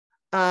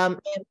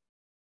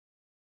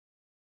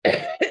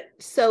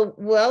So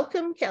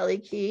welcome, Kelly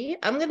Key.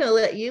 I'm going to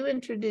let you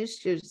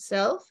introduce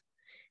yourself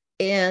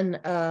and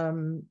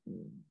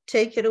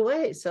take it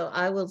away. So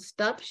I will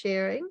stop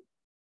sharing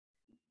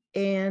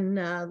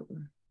and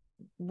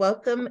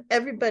welcome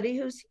everybody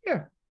who's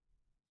here.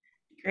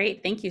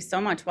 Great. Thank you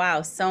so much.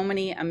 Wow. So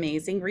many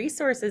amazing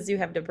resources you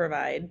have to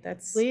provide.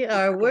 We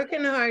are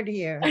working hard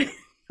here.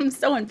 I'm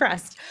so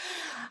impressed.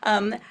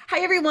 Hi,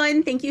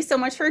 everyone. Thank you so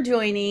much for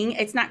joining.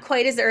 It's not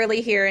quite as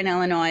early here in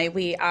Illinois.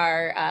 We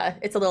are,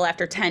 it's a little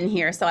after 10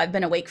 here, so I've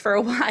been awake for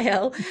a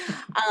while.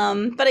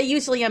 But I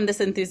usually am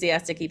this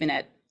enthusiastic even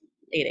at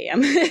 8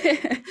 a.m.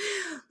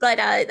 But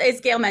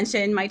as Gail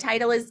mentioned, my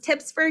title is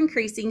Tips for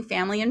Increasing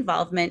Family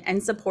Involvement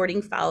and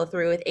Supporting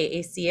Follow-Through with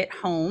AAC at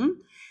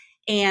Home.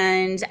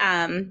 And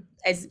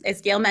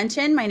as Gail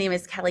mentioned, my name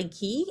is Kelly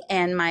Key,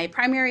 and my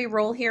primary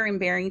role here in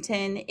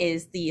Barrington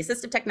is the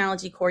Assistive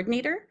Technology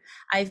Coordinator.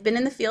 I've been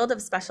in the field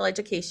of special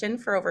education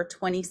for over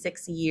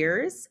 26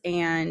 years,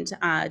 and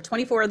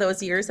 24 of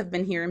those years have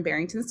been here in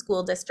Barrington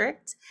School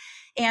District.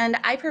 And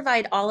I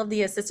provide all of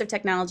the assistive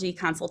technology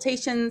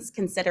consultations,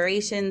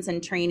 considerations,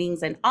 and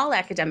trainings in all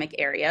academic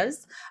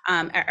areas,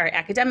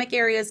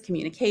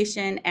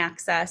 communication,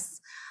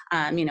 access,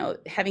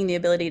 having the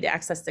ability to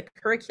access the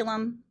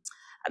curriculum.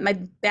 My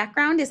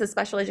background is a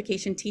special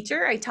education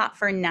teacher. I taught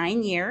for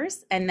 9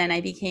 years, and then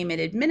I became an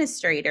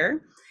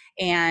administrator.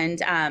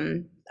 And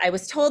I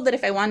was told that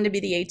if I wanted to be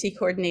the AT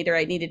coordinator,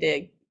 I needed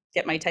to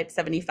get my type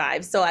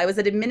 75. So I was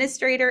an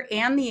administrator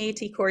and the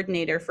AT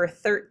coordinator for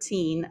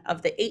 13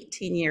 of the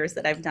 18 years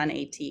that I've done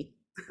AT.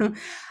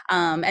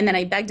 And then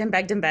I begged and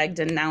begged and begged,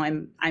 and now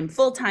I'm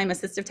full-time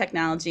assistive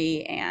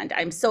technology, and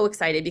I'm so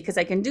excited because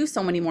I can do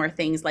so many more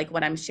things like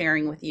what I'm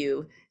sharing with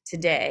you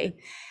today.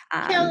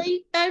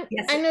 Kelly, yes.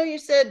 I know you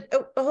said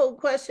whole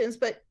questions,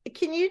 but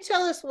can you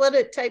tell us what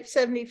a type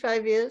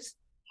 75 is?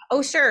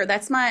 Oh, sure.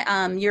 That's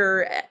my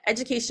your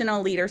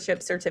educational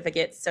leadership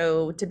certificate.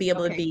 So to be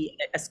able to be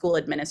a school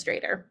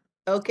administrator.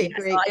 Okay,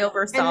 great. So I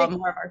oversaw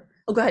more of our.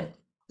 Oh, go ahead.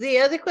 The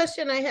other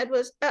question I had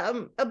was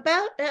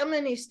about how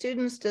many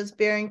students does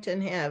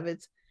Barrington have?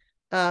 It's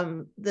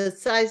the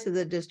size of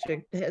the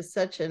district has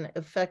such an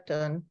effect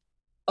on.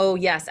 Oh,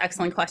 yes.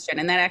 Excellent question.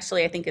 And that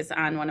actually, I think, is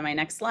on one of my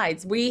next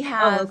slides. We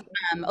have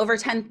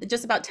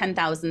just about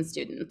 10,000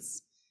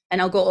 students.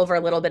 And I'll go over a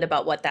little bit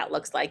about what that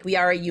looks like. We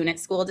are a unit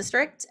school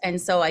district,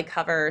 and so I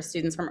cover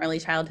students from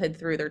early childhood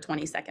through their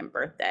 22nd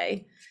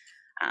birthday.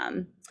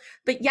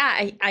 But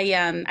yeah,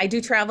 I do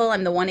travel.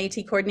 I'm the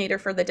 1AT coordinator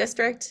for the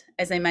district.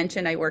 As I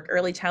mentioned, I work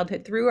early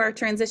childhood through our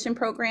transition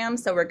program.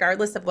 So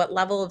regardless of what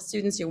level of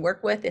students you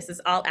work with, this is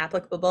all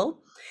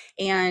applicable.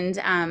 And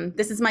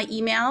this is my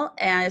email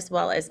as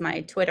well as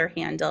my Twitter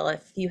handle.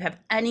 If you have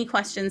any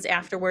questions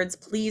afterwards,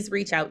 please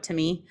reach out to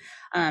me.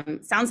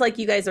 Sounds like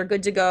you guys are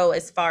good to go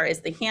as far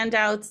as the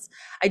handouts.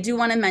 I do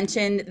want to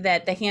mention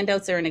that the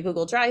handouts are in a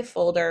Google Drive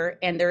folder,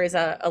 and there is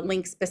a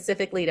link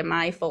specifically to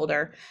my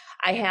folder.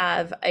 I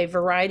have a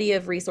variety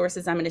of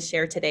resources I'm going to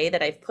share today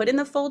that I've put in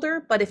the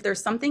folder, but if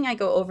there's something I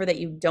go over that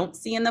you don't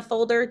see in the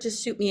folder,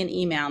 just shoot me an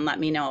email and let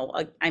me know.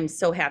 I'm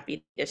so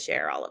happy to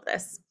share all of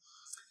this.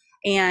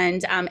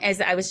 And as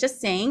I was just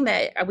saying,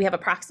 that we have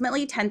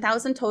approximately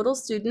 10,000 total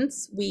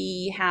students.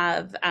 We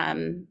have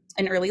an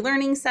early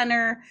learning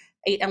center,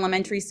 8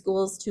 elementary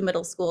schools, 2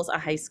 middle schools, a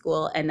high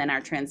school, and then our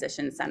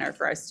transition center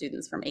for our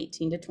students from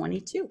 18 to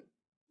 22.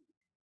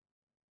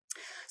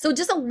 So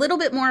just a little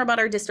bit more about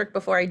our district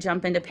before I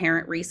jump into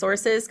parent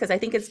resources, because I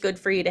think it's good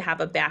for you to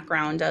have a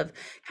background of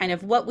kind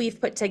of what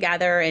we've put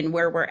together and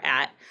where we're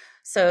at.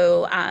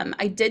 So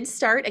I did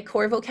start a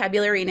core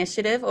vocabulary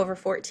initiative over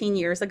 14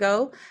 years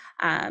ago.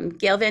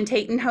 Gail Van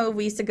Tatenhove,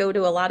 we used to go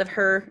to a lot of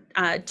her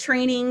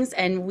trainings,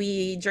 and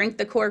we drank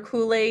the core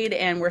Kool-Aid,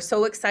 and we're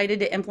so excited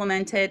to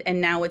implement it. And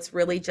now it's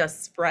really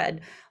just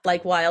spread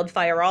like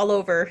wildfire all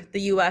over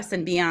the US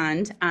and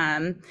beyond.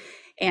 And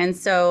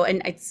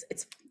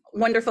it's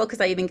wonderful because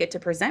I even get to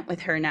present with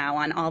her now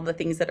on all the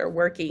things that are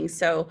working.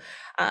 So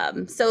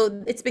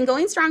it's been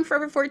going strong for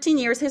over 14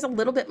 years. Here's a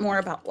little bit more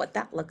about what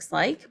that looks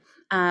like.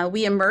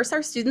 We immerse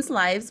our students'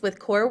 lives with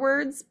core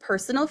words,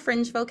 personal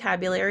fringe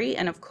vocabulary,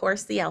 and of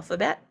course the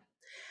alphabet.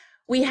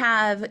 We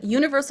have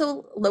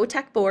universal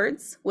low-tech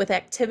boards with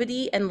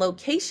activity and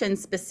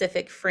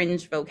location-specific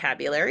fringe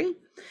vocabulary.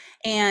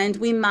 And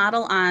we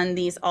model on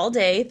these all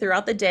day,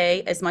 throughout the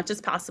day, as much as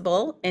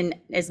possible, and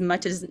as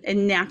much as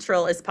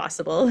natural as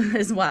possible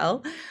as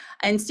well.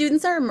 And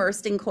students are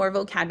immersed in core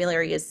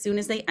vocabulary as soon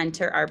as they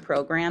enter our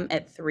program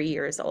at 3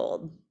 years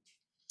old.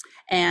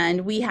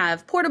 And we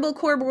have portable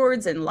core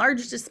boards and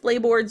large display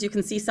boards. You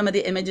can see some of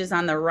the images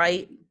on the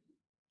right.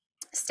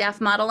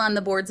 Staff model on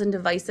the boards and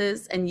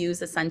devices and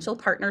use essential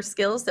partner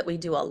skills that we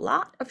do a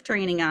lot of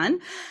training on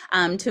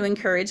to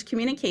encourage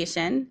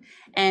communication.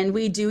 And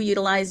we do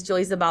utilize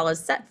Zabala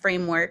SETT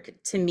Framework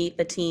to meet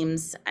the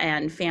teams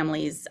and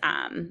families.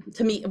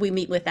 We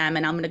meet with them,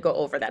 and I'm going to go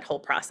over that whole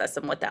process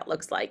and what that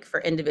looks like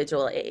for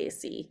individual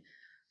AAC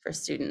for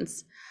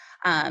students.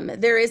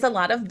 There is a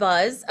lot of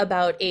buzz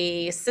about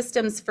a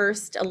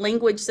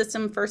language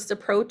system first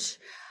approach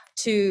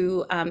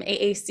to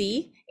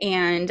AAC,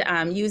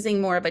 and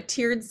using more of a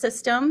tiered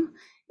system,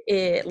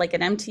 like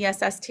an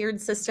MTSS tiered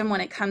system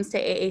when it comes to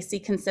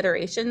AAC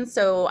considerations.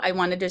 So I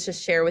wanted to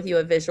just share with you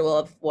a visual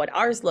of what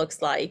ours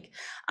looks like.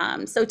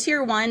 So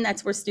tier 1,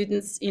 that's where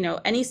students,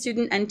 any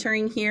student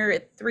entering here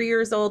at 3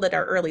 years old at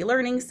our early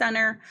learning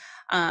center,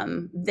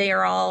 they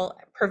are all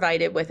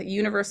provided with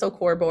universal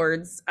core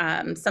boards.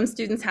 Some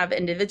students have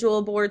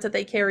individual boards that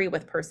they carry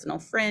with personal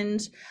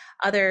fringe.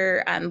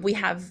 We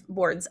have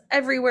boards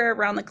everywhere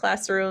around the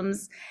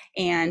classrooms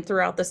and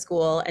throughout the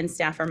school, and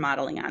staff are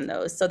modeling on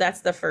those. So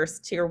that's the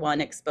first tier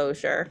 1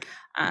 exposure.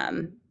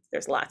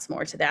 There's lots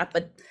more to that,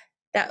 but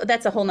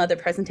that's a whole nother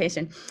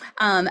presentation.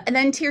 And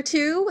then tier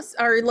 2,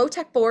 our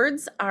low-tech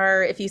boards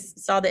are, if you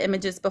saw the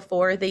images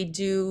before, they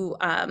do,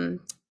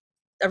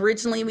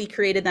 originally we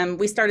created them,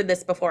 we started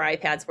this before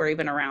iPads were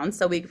even around.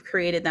 So we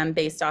created them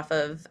based off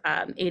of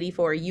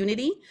 84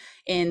 Unity.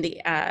 In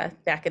the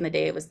back in the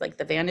day, it was like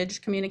the Vantage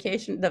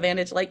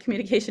like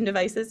communication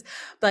devices.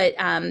 But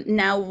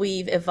now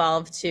we've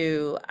evolved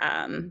to,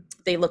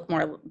 they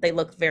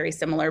look very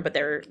similar, but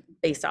they're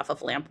based off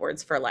of lamp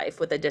boards for life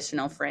with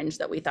additional fringe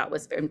that we thought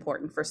was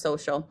important for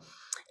social.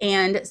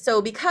 And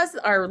so because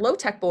our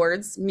low-tech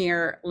boards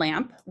mirror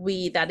LAMP,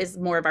 that is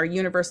more of our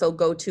universal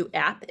go-to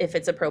app if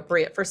it's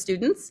appropriate for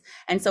students.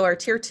 And so our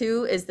tier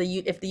 2 is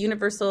if the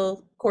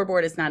universal core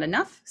board is not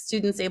enough,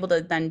 students able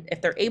to then,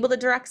 if they're able to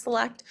direct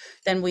select,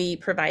 then we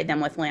provide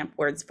them with LAMP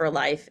boards for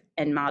life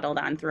and modeled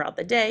on throughout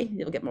the day.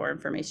 You'll get more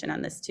information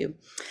on this too.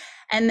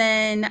 And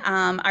then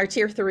our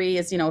tier 3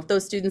 is, if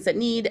those students that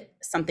need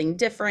something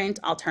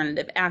different,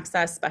 alternative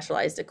access,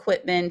 specialized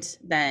equipment,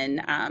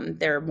 then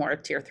they're more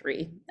tier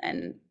 3.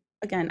 And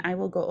again, I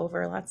will go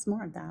over lots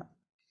more of that.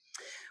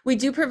 We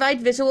do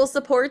provide visual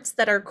supports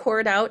that are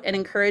cored out and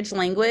encourage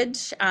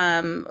language.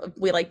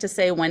 We like to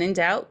say, when in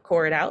doubt,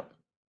 core it out.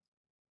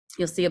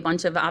 You'll see a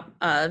bunch of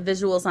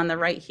visuals on the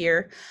right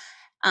here.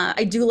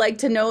 I do like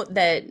to note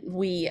that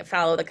we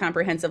follow the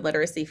comprehensive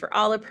literacy for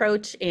all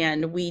approach,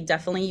 and we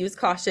definitely use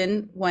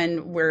caution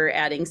when we're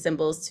adding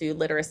symbols to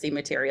literacy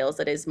materials.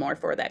 It is more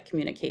for that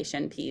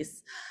communication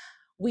piece.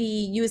 We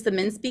use the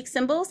MinSpeak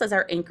symbols as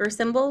our anchor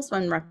symbols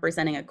when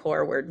representing a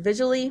core word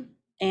visually,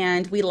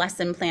 and we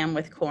lesson plan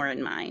with core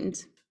in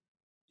mind.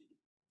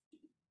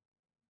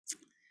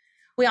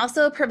 We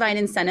also provide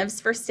incentives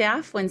for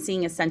staff when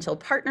seeing essential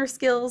partner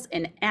skills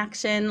in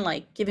action,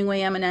 like giving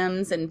away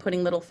M&Ms and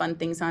putting little fun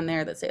things on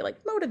there that say like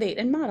motivate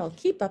and model,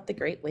 keep up the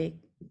great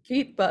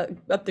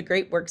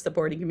work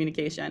supporting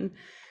communication.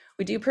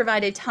 We do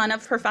provide a ton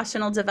of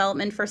professional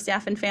development for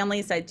staff and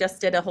families. I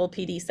just did a whole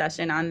PD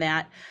session on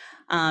that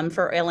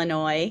for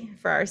Illinois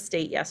for our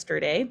state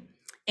yesterday.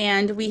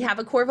 And we have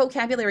a core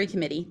vocabulary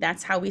committee.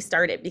 That's how we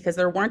started, because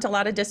there weren't a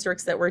lot of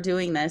districts that were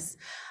doing this.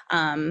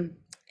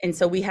 And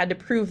so we had to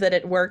prove that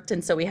it worked.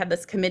 And so we had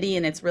this committee,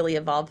 and it's really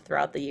evolved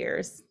throughout the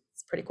years.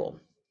 It's pretty cool.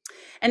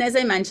 And as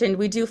I mentioned,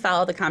 we do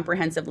follow the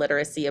comprehensive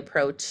literacy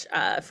approach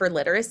for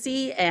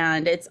literacy,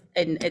 and it's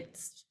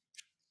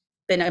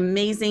been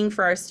amazing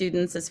for our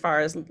students as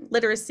far as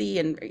literacy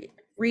and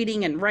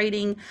reading and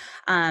writing.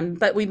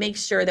 But we make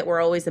sure that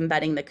we're always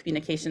embedding the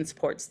communication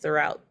supports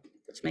throughout,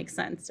 which makes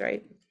sense,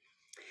 right?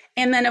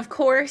 And then, of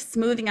course,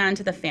 moving on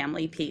to the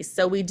family piece.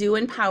 So we do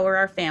empower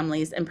our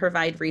families and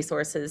provide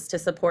resources to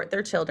support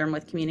their children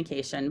with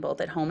communication,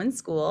 both at home and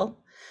school.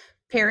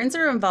 Parents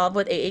are involved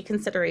with AA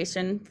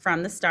consideration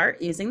from the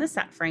start using the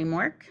SETT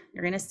framework.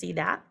 You're going to see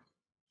that.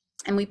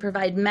 And we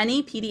provide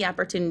many PD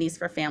opportunities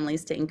for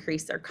families to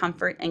increase their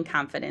comfort and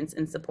confidence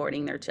in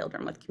supporting their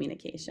children with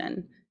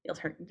communication.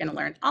 You're going to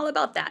learn all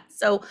about that.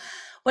 So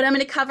what I'm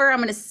going to cover, I'm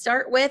going to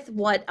start with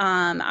what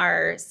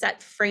our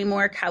SETT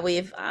framework, how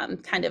we've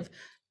kind of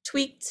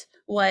tweaked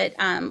what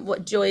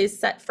Joy's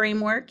SETT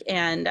framework,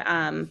 and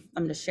I'm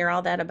going to share all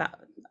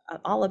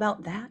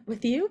about that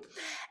with you.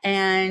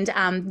 And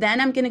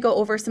then I'm going to go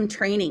over some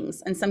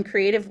trainings and some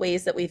creative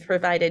ways that we've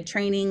provided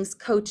trainings,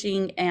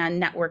 coaching,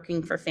 and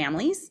networking for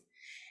families.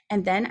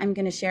 And then I'm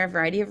going to share a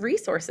variety of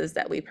resources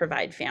that we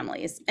provide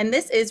families. And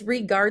this is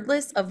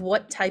regardless of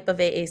what type of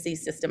AAC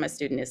system a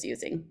student is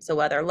using. So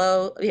whether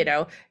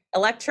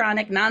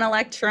electronic,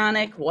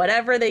 non-electronic,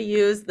 whatever they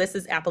use, this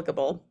is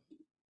applicable.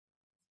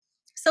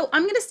 So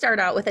I'm going to start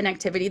out with an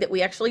activity that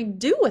we actually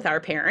do with our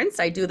parents.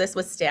 I do this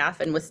with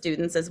staff and with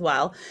students as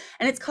well.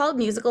 And it's called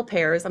musical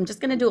pairs. I'm just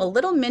going to do a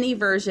little mini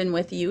version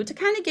with you to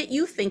kind of get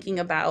you thinking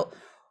about,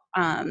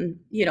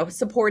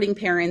 supporting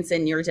parents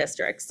in your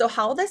district. So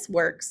how this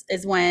works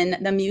is when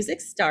the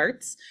music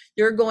starts,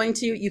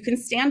 you can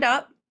stand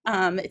up.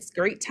 It's a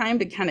great time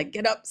to kind of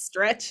get up,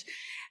 stretch.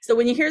 So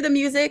when you hear the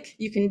music,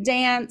 you can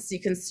dance,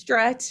 you can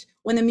stretch.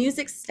 When the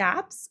music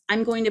stops,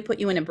 I'm going to put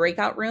you in a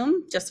breakout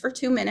room just for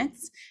 2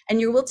 minutes, and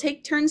you will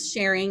take turns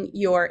sharing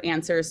your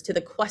answers to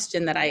the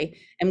question that I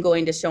am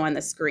going to show on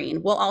the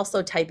screen. We'll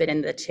also type it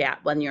in the chat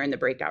when you're in the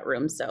breakout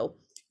room so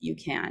you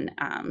can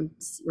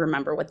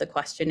remember what the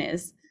question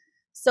is.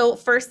 So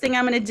first thing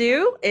I'm going to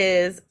do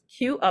is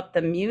cue up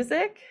the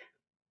music.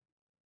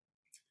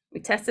 We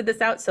tested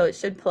this out, so it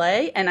should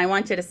play. And I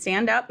want you to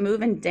stand up,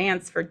 move, and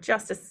dance for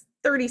just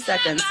 30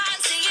 seconds.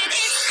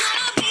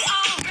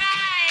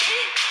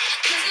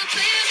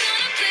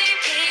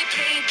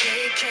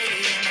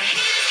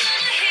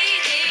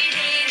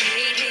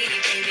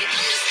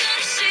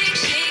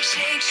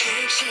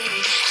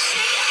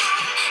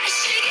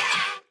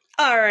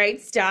 All right,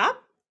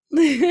 stop.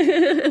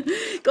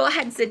 Go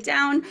ahead and sit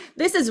down.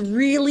 This is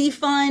really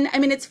fun. I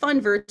mean, it's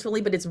fun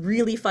virtually, but it's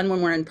really fun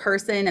when we're in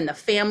person and the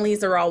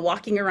families are all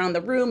walking around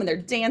the room and they're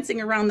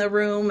dancing around the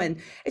room. And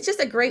it's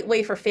just a great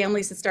way for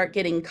families to start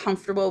getting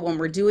comfortable when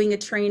we're doing a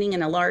training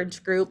in a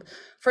large group,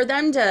 for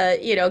them to,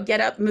 you know, get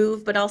up,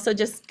 move, but also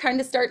just kind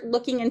of start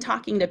looking and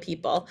talking to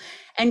people.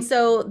 And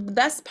so the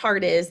best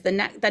part is the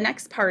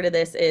next part of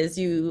this is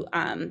you,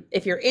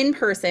 if you're in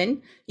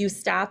person, you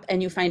stop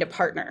and you find a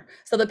partner.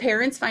 So the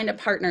parents find a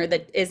partner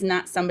that is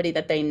not somebody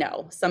that they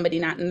know, somebody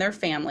not in their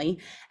family.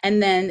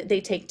 And then they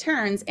take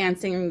turns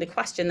answering the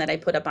question that I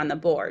put up on the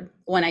board.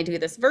 When I do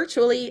this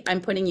virtually,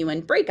 I'm putting you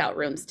in breakout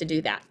rooms to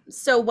do that.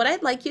 So what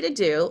I'd like you to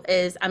do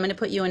is I'm going to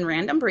put you in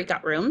random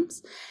breakout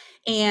rooms.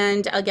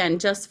 And again,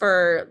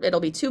 it'll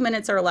be 2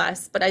 minutes or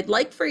less, but I'd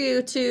like for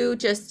you to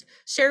just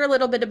share a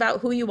little bit about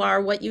who you are,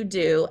 what you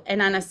do,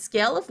 and on a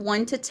scale of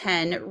 1 to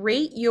 10,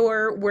 rate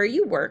where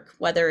you work,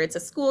 whether it's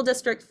a school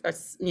district,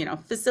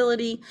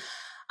 facility.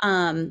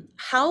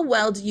 How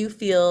well do you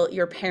feel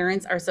your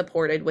parents are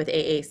supported with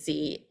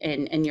AAC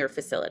in your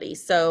facility?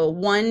 So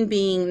 1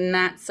 being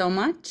not so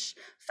much,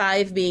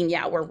 5 being,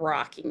 yeah, we're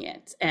rocking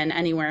it, and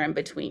anywhere in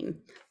between.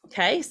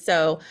 Okay,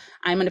 so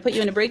I'm going to put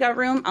you in a breakout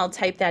room. I'll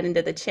type that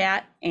into the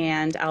chat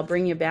and I'll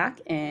bring you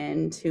back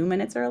in 2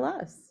 minutes or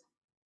less.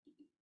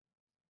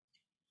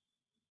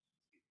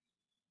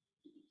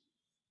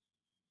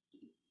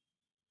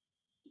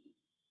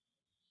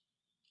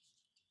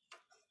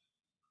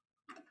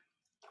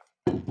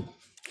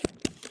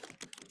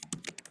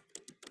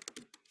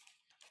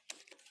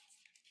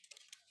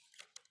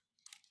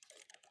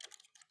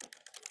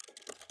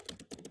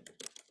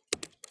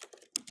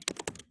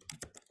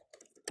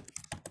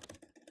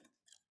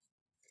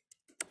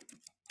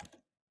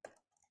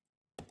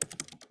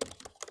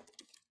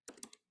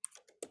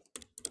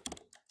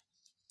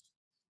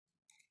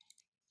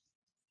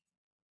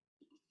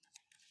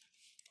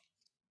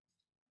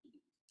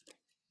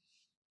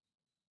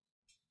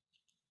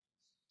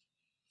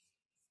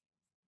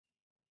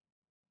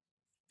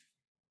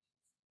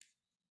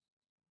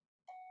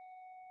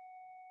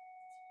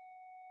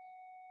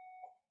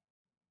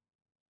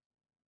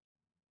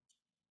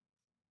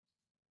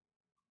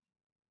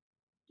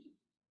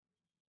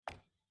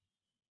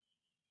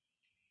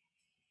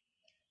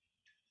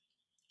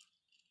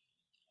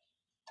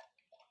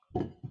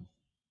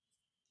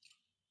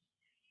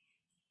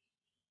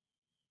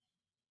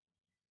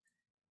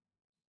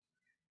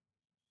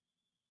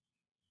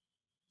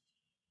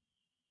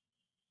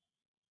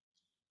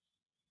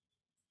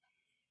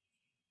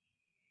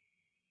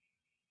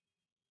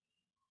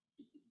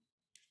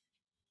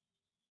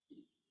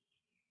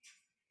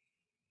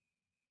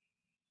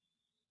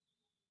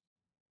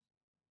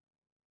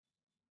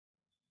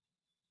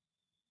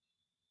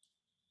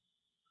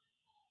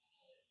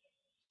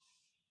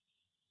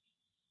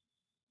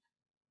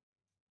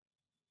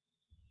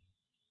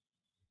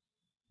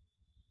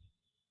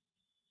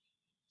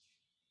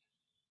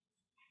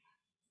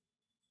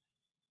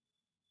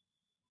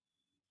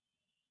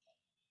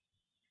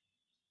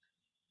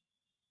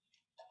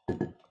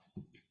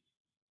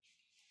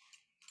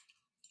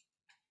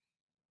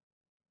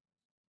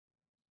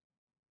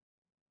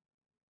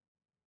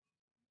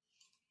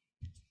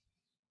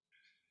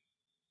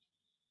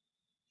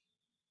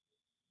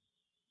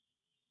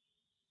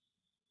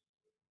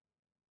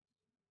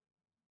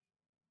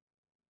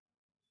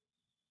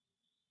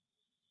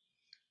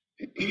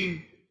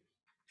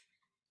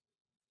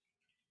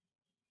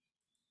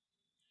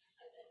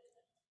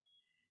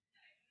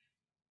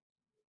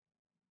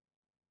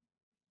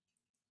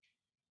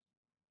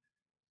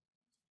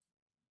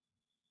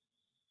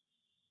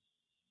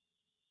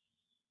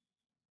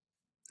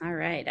 All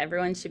right,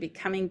 everyone should be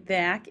coming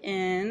back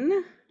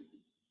in.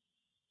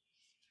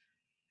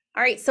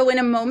 All right, so in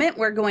a moment,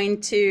 we're going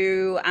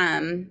to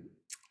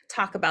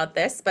talk about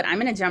this, but I'm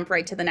going to jump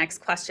right to the next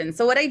question.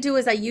 So what I do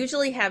is I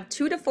usually have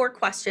 2 to 4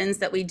 questions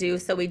that we do.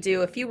 So we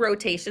do a few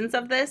rotations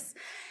of this.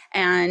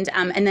 And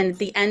then at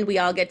the end, we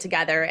all get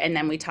together and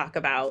then we talk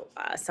about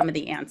some of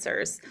the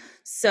answers.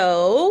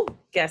 So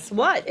guess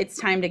what? It's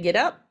time to get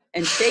up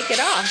and shake it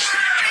off.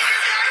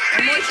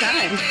 One more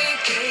time.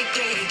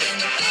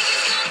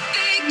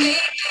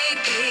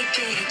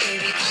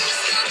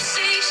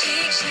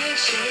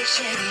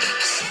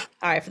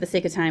 All right, for the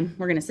sake of time,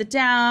 we're going to sit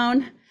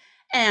down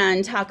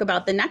and talk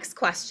about the next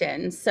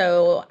question.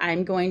 So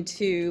I'm going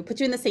to put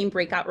you in the same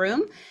breakout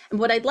room. And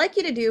what I'd like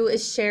you to do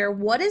is share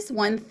what is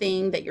one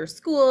thing that your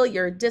school,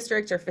 your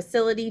district, or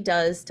facility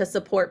does to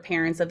support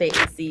parents of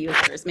AAC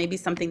users. Maybe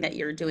something that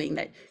you're doing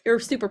that you're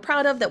super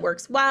proud of that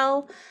works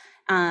well.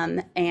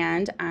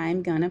 And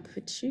I'm going to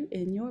put you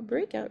in your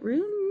breakout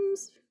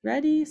rooms.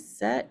 Ready,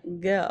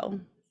 set, go.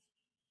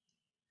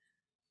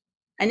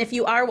 And if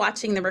you are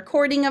watching the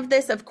recording of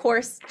this, of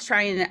course,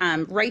 try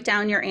and write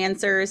down your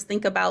answers.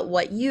 Think about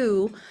what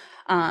your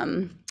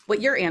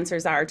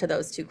answers are to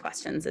those two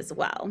questions as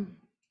well.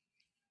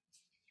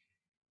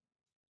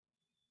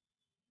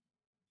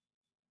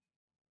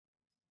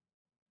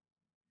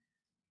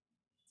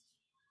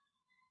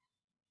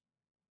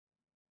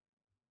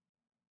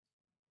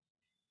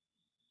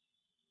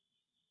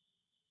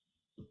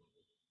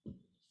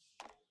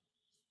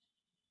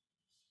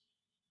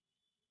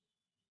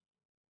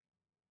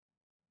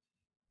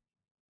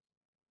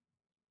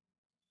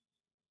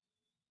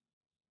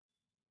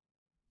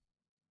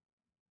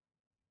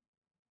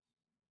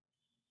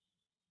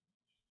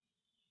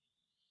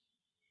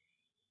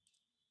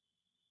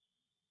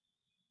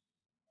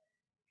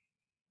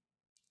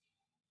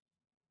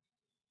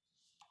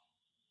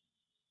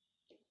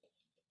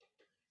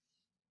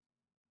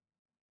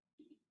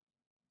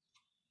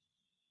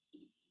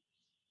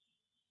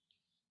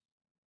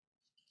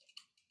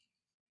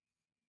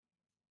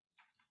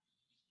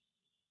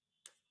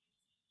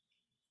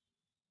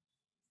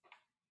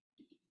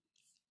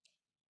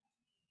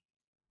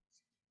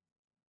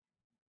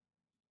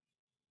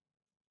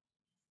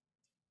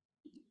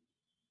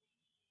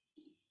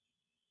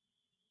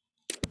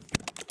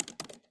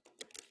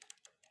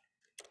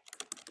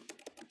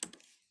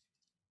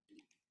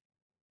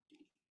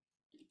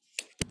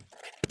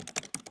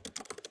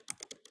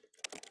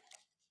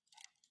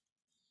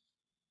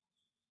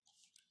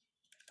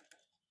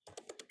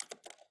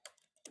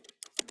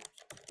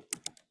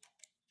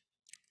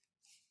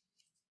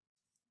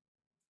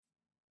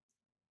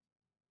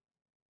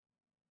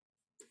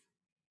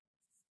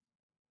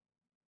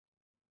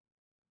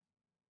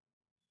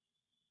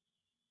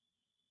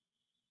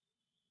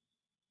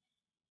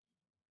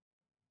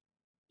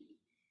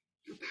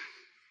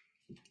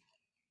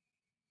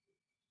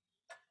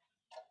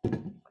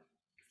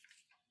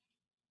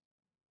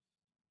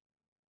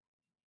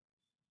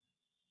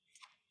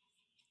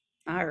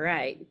 All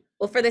right.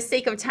 Well, for the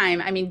sake of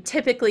time, I mean,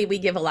 typically we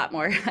give a lot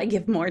more. I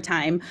give more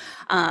time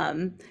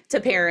to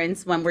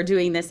parents when we're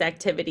doing this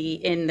activity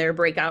in their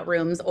breakout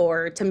rooms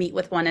or to meet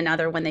with one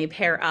another when they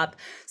pair up.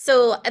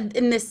 So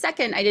in the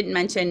second, I didn't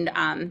mention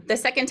the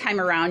second time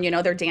around, you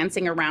know, they're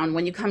dancing around.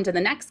 When you come to the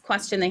next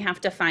question, they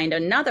have to find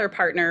another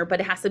partner, but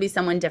it has to be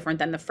someone different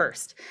than the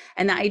first.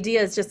 And the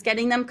idea is just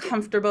getting them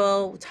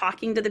comfortable,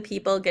 talking to the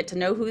people, get to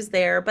know who's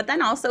there, but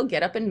then also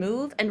get up and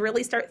move and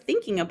really start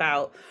thinking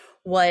about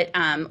what,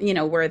 you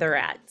know, where they're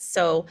at.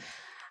 So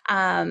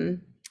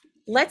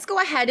let's go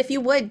ahead. If you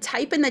would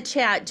type in the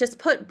chat, just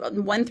put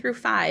 1 through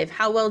 5.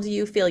 How well do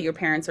you feel your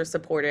parents are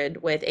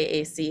supported with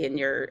AAC in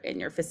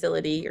your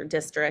facility, your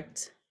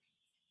district?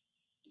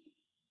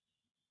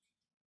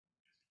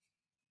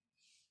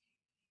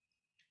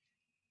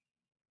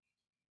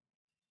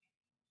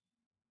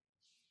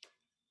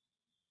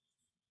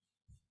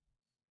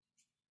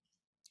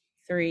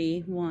 Three,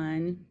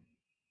 1.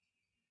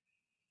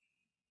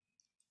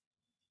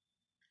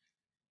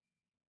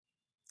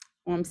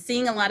 Well, I'm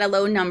seeing a lot of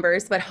low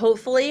numbers, but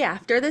hopefully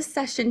after this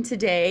session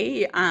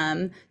today,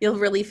 you'll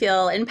really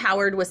feel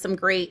empowered with some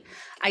great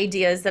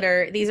ideas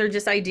these are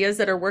just ideas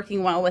that are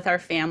working well with our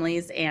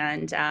families,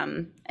 and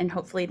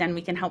hopefully then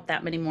we can help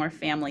that many more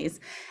families.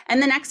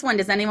 And the next one,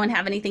 does anyone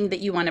have anything that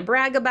you want to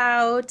brag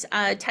about?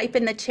 Type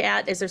in the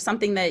chat. Is there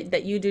something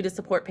that you do to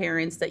support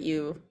parents that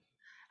you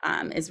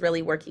is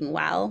really working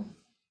well?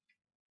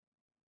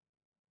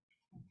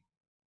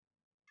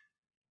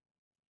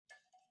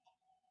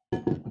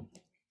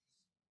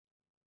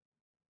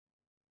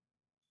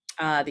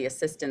 The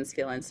assistants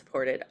feeling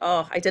supported.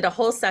 Oh, I did a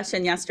whole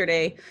session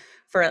yesterday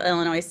for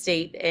Illinois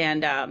State,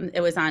 and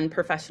it was on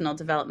professional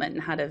development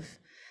and how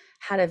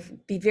to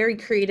be very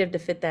creative to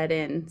fit that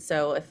in.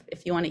 So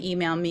if you want to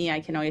email me, I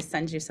can always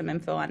send you some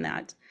info on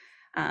that.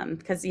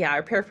 Because yeah,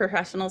 our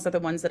paraprofessionals are the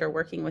ones that are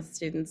working with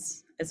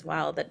students as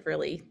well. That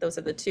really, those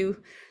are the two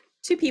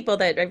people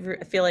that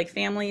I feel like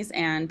families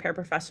and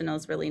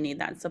paraprofessionals really need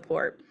that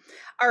support.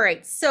 All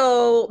right,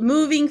 so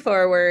moving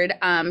forward,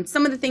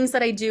 some of the things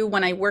that I do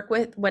when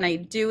I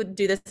do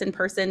this in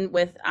person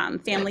with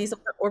families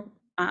or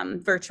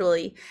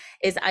virtually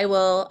is I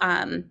will,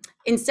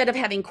 instead of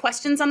having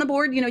questions on the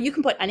board, you know, you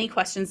can put any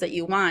questions that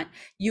you want.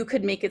 You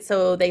could make it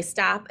so they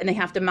stop and they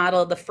have to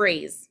model the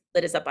phrase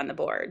that is up on the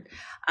board.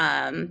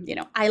 You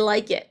know, I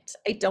like it,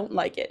 I don't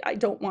like it, I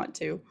don't want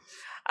to.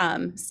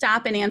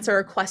 Stop and answer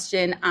a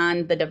question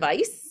on the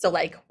device. So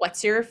like,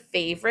 what's your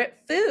favorite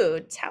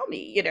food? Tell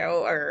me, you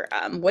know, or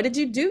what did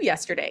you do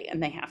yesterday?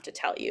 And they have to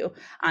tell you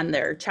on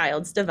their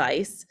child's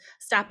device.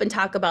 Stop and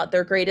talk about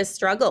their greatest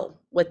struggle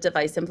with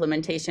device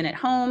implementation at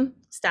home.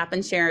 Stop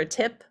and share a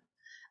tip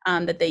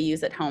that they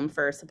use at home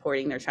for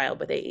supporting their child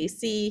with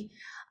AAC.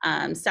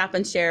 Stop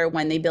and share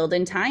when they build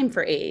in time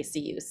for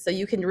AAC use. So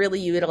you can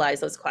really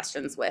utilize those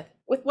questions with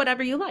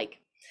whatever you like.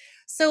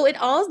 So it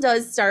all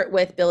does start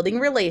with building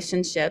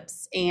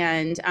relationships.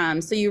 And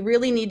so you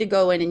really need to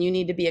go in and you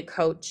need to be a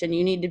coach and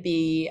you need to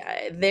be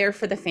there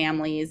for the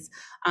families.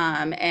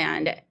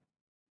 And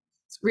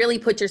really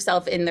put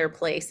yourself in their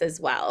place as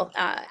well.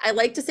 I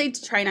like to say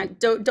to try not,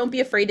 don't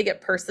be afraid to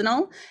get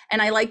personal.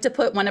 And I like to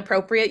put when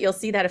appropriate, you'll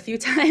see that a few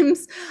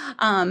times.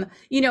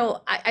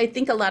 I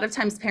think a lot of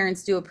times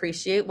parents do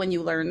appreciate when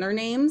you learn their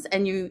names,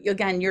 and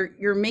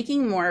you're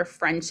making more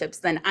friendships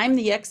than I'm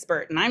the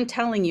expert and I'm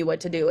telling you what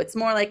to do. It's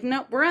more like,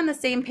 no, we're on the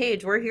same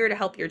page. We're here to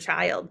help your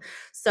child.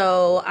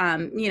 So,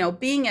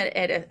 being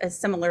at a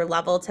similar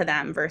level to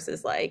them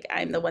versus like,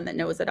 I'm the one that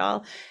knows it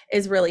all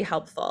is really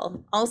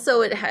helpful.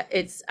 Also,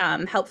 it's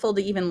helpful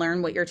to even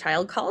learn what your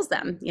child calls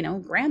them,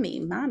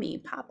 Grammy, Mommy,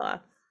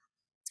 Papa.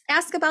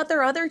 Ask about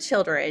their other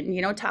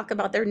children, talk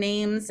about their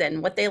names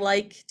and what they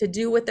like to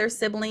do with their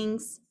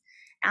siblings.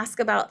 Ask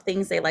about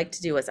things they like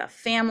to do as a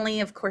family.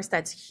 Of course,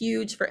 that's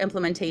huge for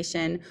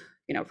implementation,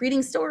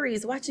 reading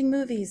stories, watching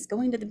movies,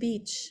 going to the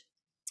beach.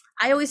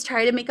 I always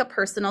try to make a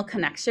personal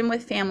connection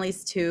with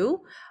families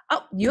too.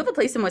 Oh, you have a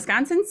place in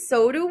Wisconsin?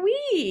 So do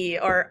we.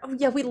 Or, oh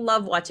yeah, we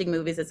love watching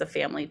movies as a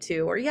family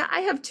too. Or yeah,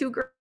 I have two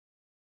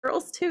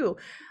girls too.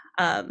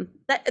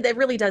 That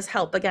really does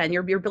help. Again,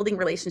 you're building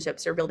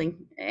relationships, you're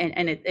building,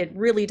 and it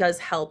really does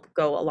help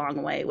go a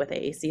long way with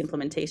AAC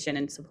implementation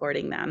and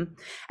supporting them.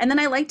 And then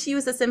I like to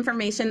use this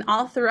information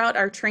all throughout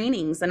our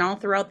trainings and all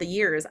throughout the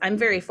years. I'm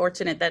very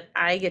fortunate that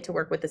I get to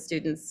work with the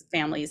students'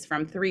 families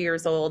from 3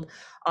 years old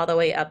all the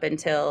way up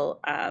until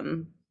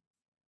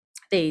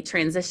they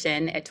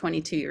transition at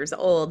 22 years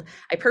old.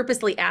 I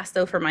purposely asked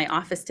though for my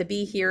office to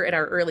be here at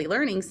our early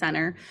learning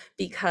center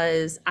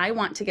because I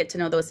want to get to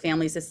know those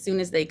families as soon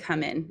as they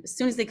come in. As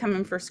soon as they come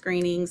in for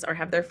screenings or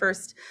have their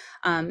first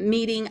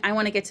meeting, I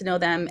want to get to know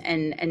them,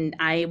 and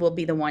I will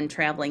be the one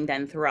traveling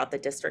then throughout the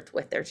district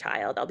with their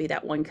child. I'll be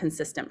that one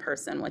consistent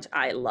person, which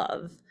I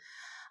love.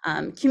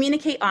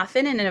 Communicate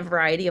often and in a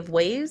variety of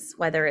ways,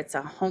 whether it's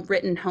a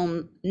written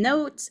home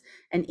note,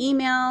 an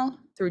email,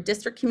 through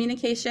district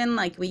communication,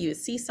 like we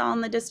use Seesaw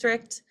in the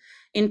district,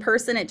 in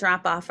person at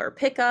drop off or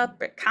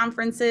pickup, at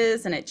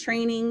conferences and at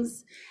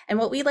trainings. And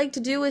what we like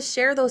to do is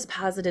share those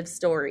positive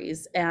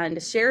stories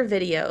and share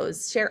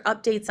videos, share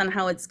updates on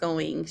how it's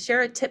going,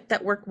 share a tip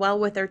that worked well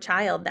with their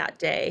child that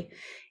day.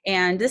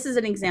 And this is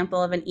an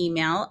example of an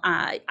email.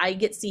 I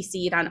get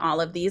CC'd on all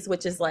of these,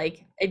 which is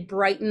like, it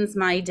brightens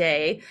my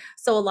day.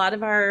 So a lot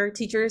of our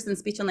teachers and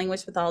speech and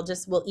language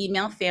pathologists will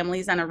email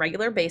families on a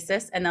regular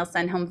basis, and they'll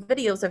send home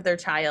videos of their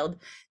child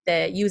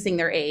using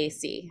their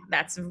AAC.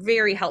 That's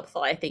very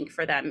helpful, I think,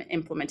 for them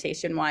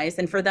implementation wise,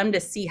 and for them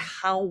to see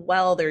how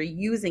well they're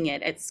using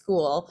it at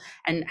school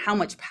and how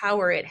much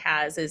power it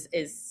has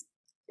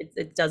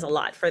it does a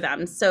lot for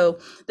them. So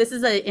this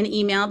is an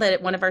email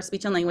that one of our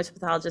speech and language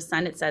pathologists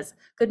sent. It says,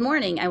 "Good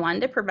morning. I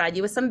wanted to provide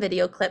you with some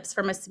video clips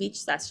from a speech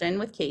session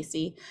with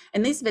Casey.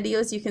 In these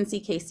videos, you can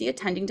see Casey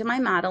attending to my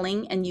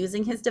modeling and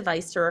using his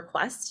device to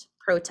request,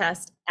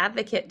 protest,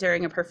 advocate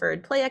during a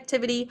preferred play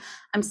activity.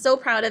 I'm so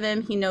proud of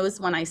him. He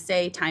knows when I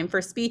say time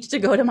for speech to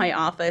go to my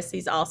office.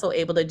 He's also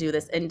able to do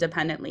this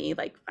independently,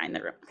 like find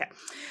the room." Okay.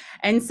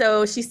 And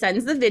so she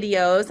sends the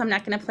videos. I'm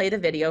not going to play the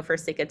video for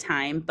sake of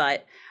time,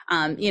 but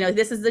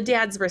this is the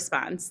dad's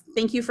response.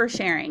 "Thank you for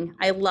sharing.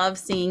 I love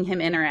seeing him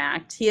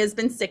interact. He has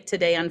been sick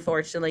today,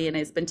 unfortunately, and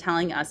has been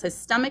telling us his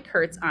stomach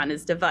hurts on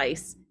his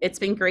device. It's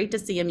been great to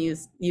see him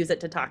use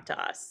it to talk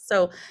to us."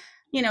 So,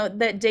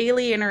 that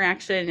daily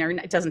interaction, or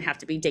it doesn't have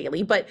to be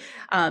daily, but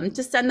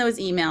to send those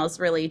emails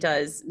really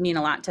does mean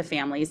a lot to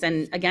families.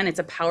 And again, it's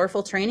a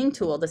powerful training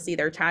tool to see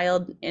their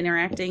child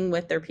interacting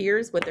with their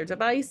peers with their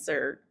device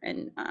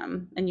and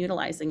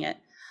utilizing it.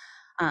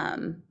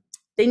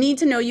 They need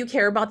to know you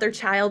care about their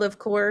child, of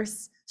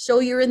course. Show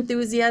your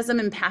enthusiasm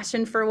and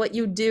passion for what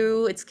you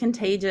do. It's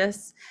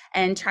contagious.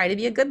 And try to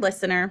be a good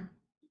listener.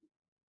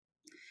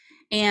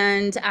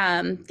 And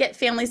get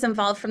families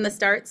involved from the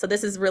start. So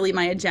this is really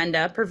my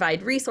agenda: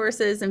 provide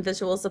resources and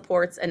visual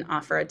supports and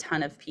offer a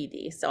ton of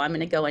PD. So I'm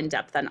going to go in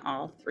depth on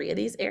all three of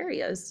these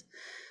areas.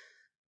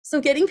 So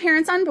getting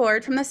parents on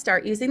board from the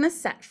start using the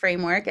SETT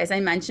framework. As I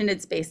mentioned,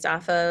 it's based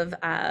off of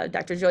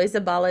Dr. Joy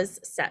Zabala's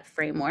SETT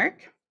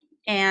framework.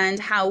 And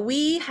how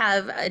we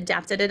have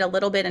adapted it a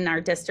little bit in our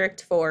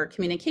district for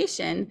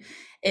communication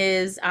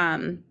is,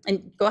 and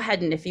go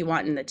ahead, and if you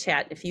want in the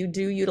chat, if you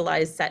do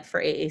utilize SETT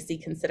for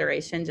AAC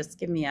consideration, just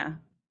give me a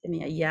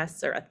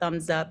yes or a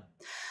thumbs up.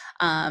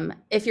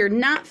 If you're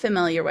not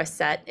familiar with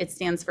SETT, it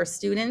stands for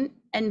Student,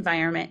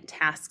 Environment,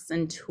 Tasks,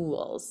 and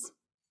Tools.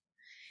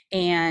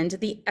 And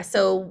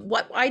so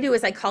what I do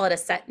is I call it a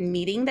SETT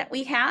meeting that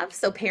we have.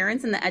 So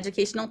parents and the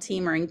educational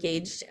team are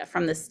engaged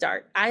from the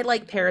start. I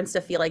like parents to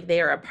feel like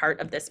they are a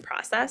part of this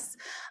process.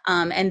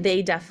 And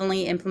they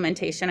definitely,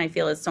 implementation, I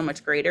feel, is so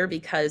much greater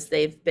because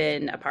they've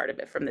been a part of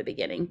it from the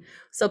beginning.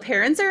 So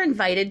parents are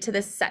invited to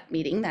the SETT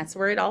meeting. That's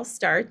where it all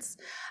starts,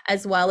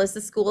 as well as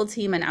the school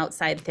team and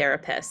outside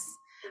therapists.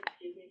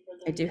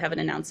 I do have an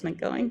announcement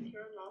going.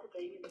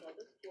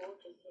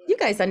 You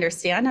guys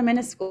understand, I'm in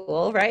a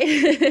school, right?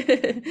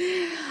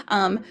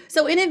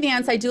 So in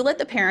advance, I do let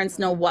the parents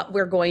know what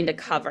we're going to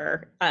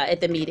cover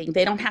at the meeting.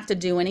 They don't have to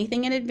do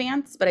anything in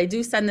advance, but I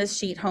do send this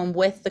sheet home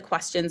with the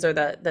questions or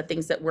the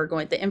things that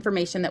the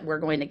information that we're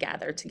going to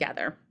gather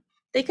together.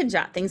 they can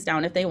jot things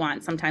down if they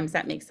want. Sometimes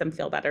that makes them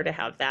feel better to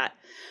have that.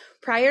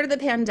 Prior to the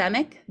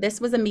pandemic,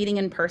 this was a meeting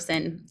in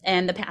person,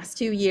 and the past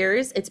 2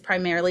 years, it's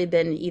primarily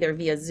been either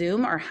via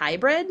Zoom or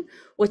hybrid,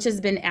 which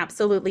has been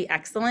absolutely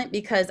excellent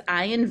because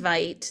I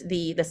invite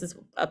this is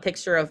a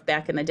picture of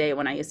back in the day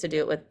when I used to do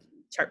it with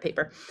chart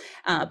paper,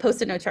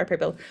 Post-it note chart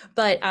paper,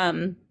 but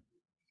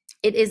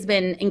it has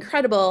been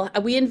incredible.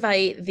 We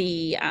invite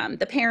the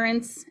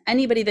parents,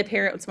 anybody the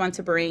parents want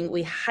to bring.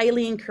 We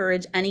highly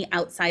encourage any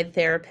outside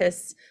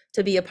therapists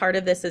to be a part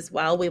of this as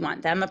well. We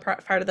want them a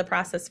part of the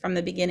process from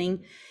the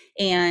beginning.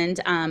 And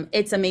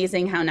it's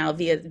amazing how now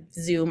via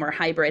Zoom or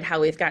hybrid,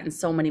 how we've gotten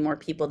so many more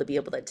people to be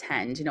able to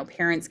attend. You know,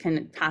 parents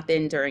can pop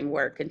in during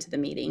work into the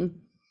meeting.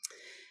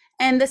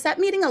 And the SETT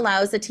meeting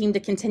allows the team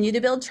to continue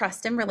to build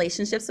trust and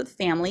relationships with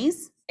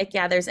families. It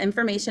gathers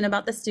information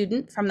about the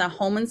student from the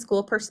home and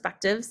school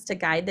perspectives to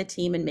guide the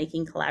team in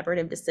making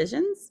collaborative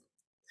decisions.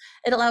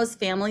 It allows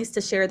families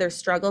to share their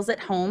struggles at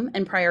home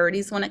and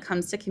priorities when it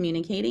comes to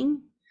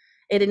communicating.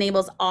 It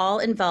enables all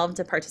involved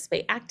to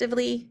participate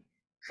actively,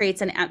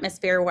 creates an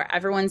atmosphere where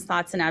everyone's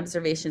thoughts and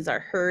observations are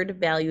heard,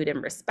 valued,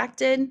 and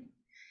respected.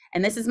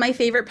 And this is my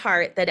favorite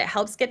part, that it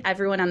helps get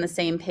everyone on the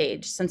same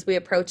page. Since we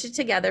approach it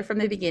together from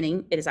the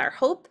beginning, it is our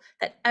hope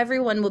that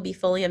everyone will be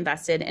fully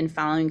invested in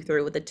following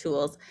through with the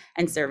tools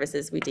and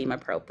services we deem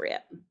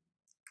appropriate.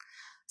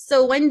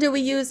 So when do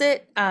we use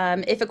it?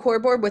 If a core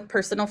board with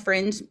personal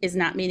fringe is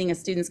not meeting a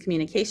student's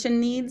communication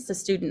needs, the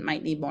student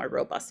might need more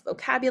robust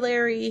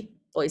vocabulary,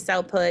 voice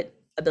output,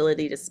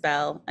 ability to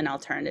spell, and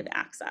alternative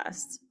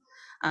access.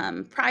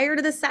 Prior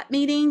to the SETT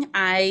meeting,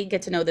 I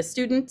get to know the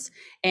student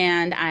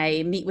and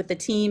I meet with the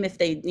team. If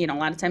they, a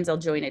lot of times I'll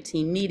join a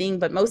team meeting,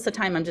 but most of the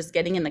time I'm just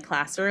getting in the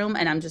classroom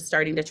and I'm just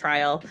starting to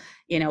trial,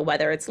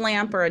 whether it's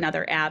LAMP or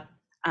another app.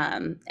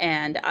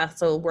 And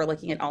also we're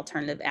looking at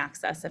alternative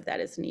access if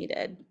that is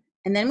needed.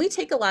 And then we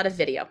take a lot of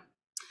video.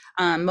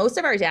 Most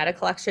of our data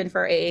collection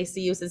for AAC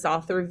use is all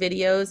through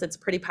videos. It's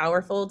pretty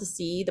powerful to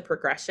see the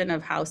progression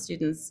of how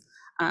students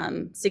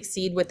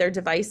succeed with their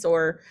device,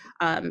 or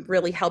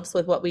really helps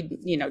with what we,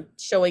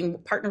 showing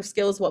partner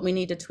skills, what we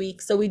need to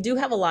tweak. So we do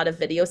have a lot of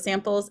video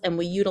samples and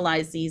we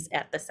utilize these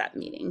at the SETT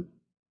meeting.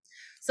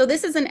 So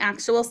this is an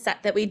actual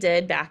SETT that we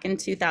did back in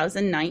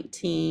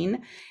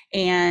 2019.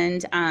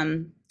 And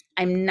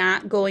I'm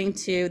not going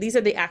to, these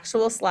are the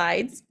actual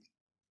slides.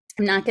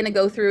 I'm not going to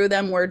go through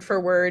them word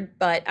for word,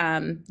 but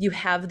you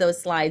have those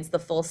slides, the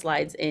full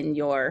slides, in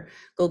your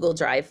Google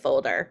Drive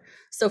folder.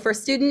 So for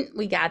student,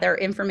 we gather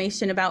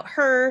information about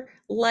her,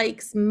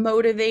 likes,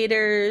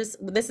 motivators.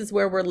 This is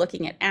where we're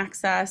looking at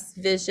access,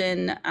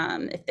 vision,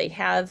 if they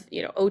have,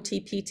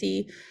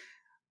 OT-PT,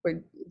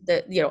 where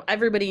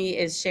everybody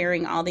is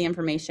sharing all the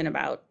information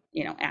about,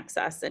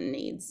 access and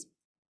needs.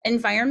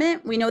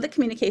 Environment, we know that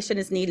communication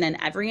is needed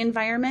in every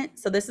environment.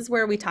 So this is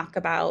where we talk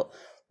about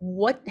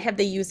what have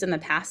they used in the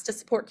past to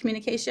support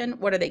communication?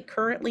 What are they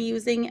currently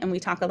using? And we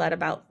talk a lot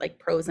about like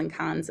pros and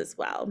cons as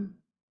well.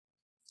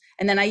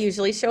 And then I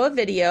usually show a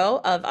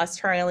video of us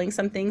trialing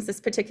some things.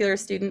 This particular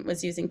student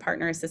was using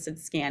partner assisted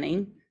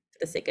scanning. For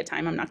the sake of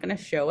time, I'm not going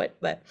to show it,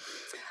 but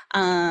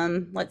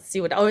let's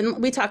see what,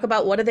 and we talk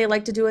about what do they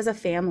like to do as a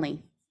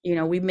family.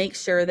 We make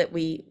sure that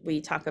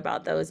we talk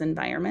about those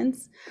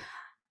environments.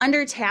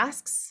 Under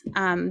tasks,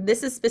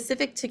 this is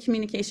specific to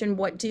communication.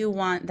 What do you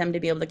want them to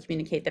be able to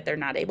communicate that they're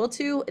not able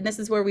to? And this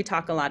is where we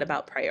talk a lot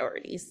about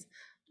priorities.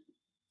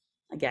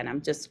 Again,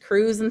 I'm just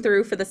cruising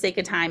through for the sake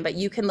of time, but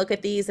you can look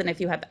at these. And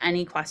if you have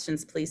any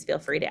questions, please feel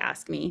free to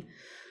ask me.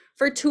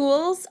 For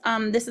tools,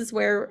 this is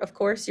where, of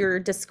course, you're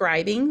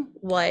describing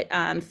what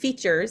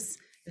features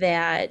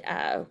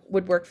that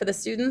would work for the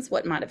students,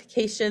 what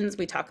modifications.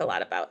 We talk a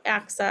lot about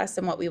access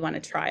and what we want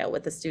to trial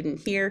with the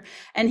student here.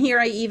 And here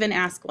I even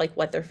ask like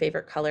what their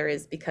favorite color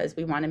is, because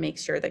we want to make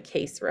sure the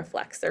case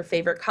reflects their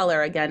favorite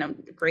color. Again,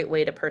 a great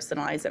way to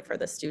personalize it for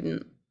the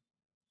student.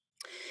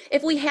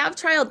 If we have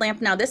trialed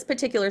LAMP, now this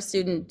particular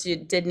student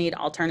did need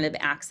alternative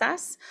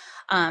access,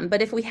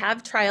 but if we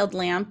have trialed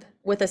LAMP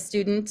with a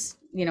student,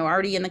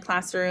 already in the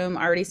classroom,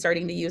 already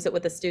starting to use it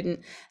with a student,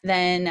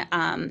 then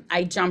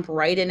I jump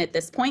right in at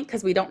this point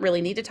because we don't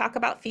really need to talk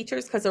about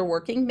features because they're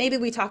working. Maybe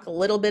we talk a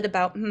little bit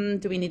about,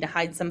 do we need to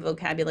hide some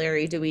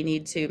vocabulary? Do we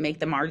need to make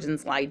the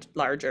margins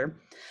larger?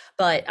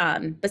 But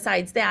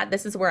besides that,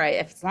 this is where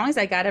as long as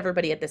I got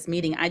everybody at this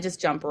meeting, I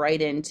just jump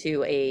right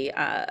into a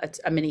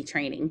mini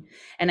training.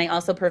 And I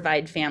also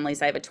provide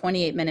families. I have a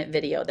 28-minute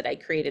video that I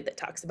created that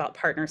talks about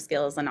partner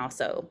skills and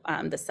also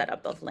the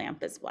setup of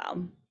LAMP as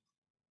well.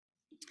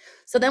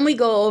 So then we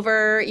go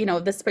over,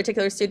 this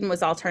particular student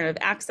was alternative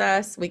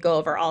access. We go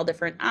over all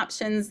different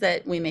options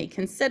that we may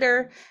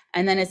consider.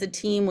 And then as a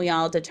team, we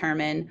all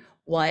determine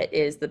what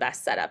is the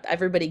best setup.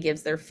 Everybody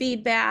gives their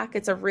feedback.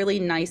 It's a really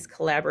nice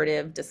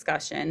collaborative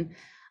discussion.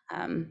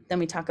 Then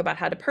we talk about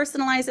how to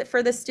personalize it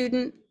for the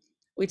student.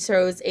 We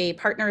chose a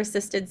partner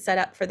assisted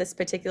setup for this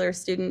particular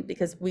student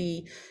because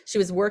she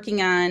was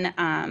working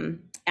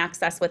on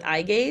access with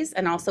eye gaze,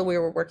 and also we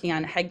were working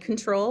on head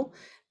control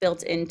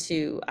built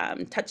into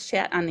touch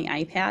chat on the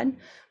iPad,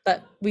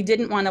 but we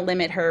didn't want to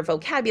limit her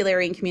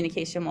vocabulary and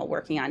communication while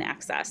working on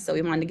access. So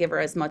we wanted to give her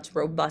as much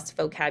robust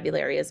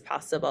vocabulary as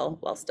possible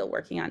while still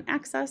working on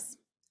access.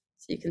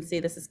 So you can see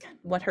this is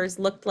what hers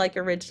looked like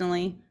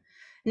originally.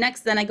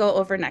 Next, then I go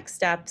over next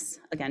steps.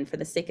 Again, for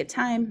the sake of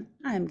time,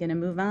 I'm going to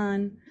move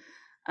on.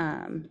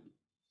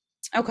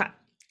 Okay,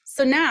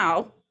 so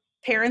now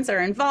parents are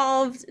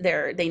involved,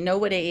 they know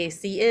what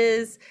AAC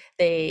is,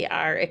 they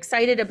are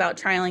excited about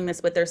trialing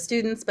this with their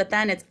students, but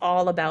then it's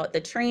all about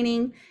the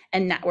training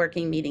and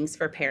networking meetings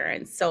for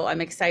parents. So I'm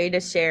excited to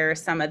share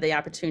some of the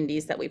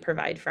opportunities that we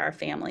provide for our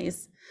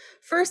families.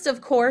 First,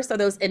 of course, are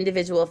those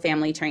individual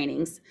family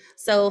trainings.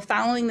 So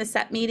following the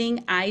SETT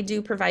meeting, I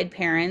do provide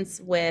parents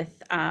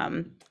with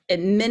a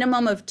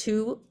minimum of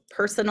 2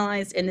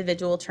 personalized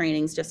individual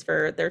trainings just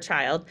for their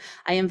child.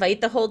 I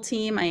invite the whole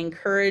team. I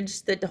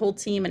encourage the whole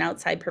team and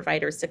outside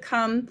providers to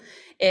come.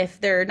 If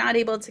they're not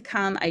able to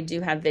come, I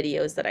do have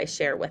videos that I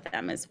share with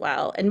them as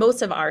well. And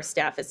most of our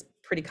staff is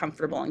pretty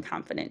comfortable and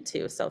confident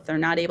too. So if they're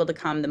not able to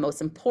come, the most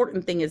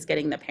important thing is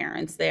getting the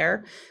parents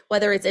there,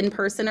 whether it's in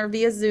person or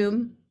via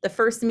Zoom. The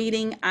first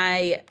meeting,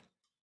 I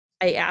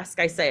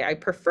say, I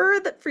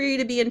prefer that for you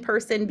to be in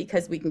person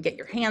because we can get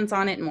your hands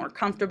on it and more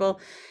comfortable.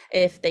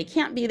 If they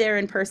can't be there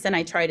in person,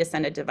 I try to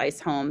send a device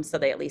home so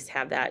they at least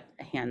have that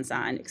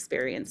hands-on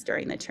experience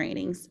during the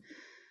trainings.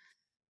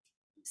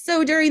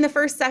 So during the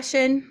first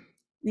session,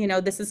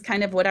 this is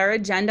kind of what our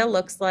agenda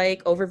looks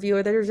like: overview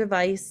of their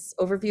device,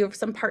 overview of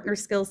some partner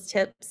skills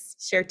tips,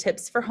 share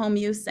tips for home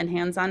use and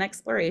hands-on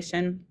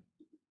exploration.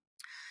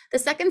 The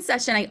second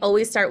session, I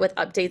always start with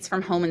updates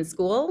from home and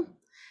school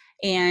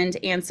and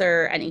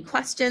answer any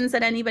questions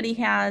that anybody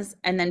has,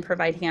 and then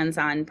provide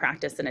hands-on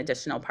practice and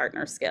additional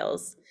partner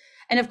skills.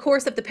 And of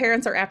course, if the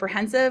parents are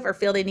apprehensive or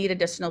feel they need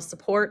additional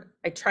support,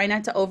 I try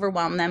not to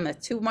overwhelm them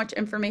with too much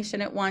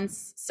information at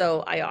once,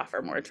 so I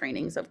offer more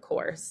trainings, of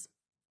course.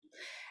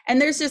 And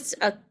there's just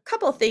a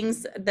couple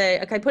things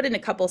that I put in a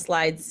couple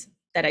slides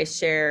that I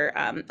share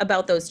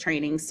about those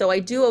trainings. So I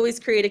do always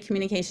create a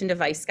communication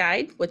device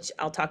guide, which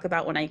I'll talk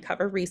about when I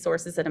cover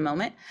resources in a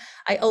moment.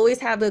 I always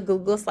have a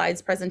Google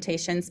Slides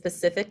presentation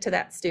specific to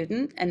that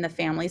student, and the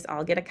families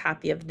all get a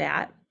copy of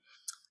that.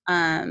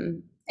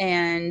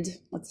 And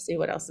let's see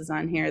what else is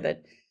on here.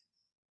 That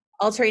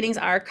all trainings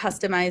are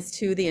customized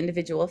to the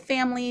individual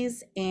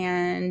families,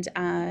 and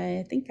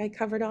I think I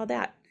covered all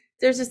that.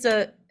 There's just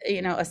a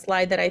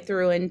slide that I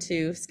threw in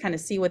to kind of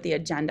see what the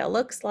agenda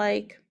looks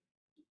like.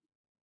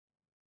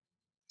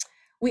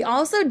 We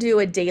also do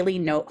a daily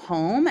note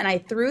home, and I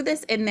threw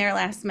this in there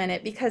last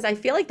minute because I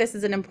feel like this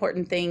is an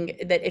important thing,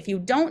 that if you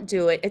don't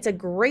do it, it's a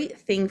great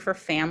thing for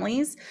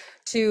families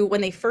to, when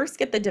they first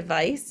get the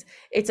device,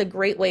 it's a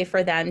great way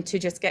for them to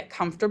just get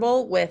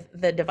comfortable with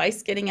the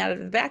device getting out of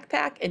the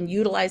backpack and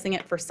utilizing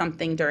it for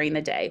something during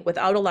the day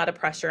without a lot of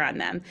pressure on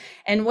them.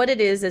 And what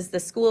it is the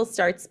school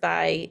starts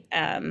by,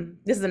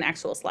 this is an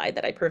actual slide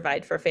that I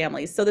provide for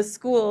families. So the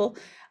school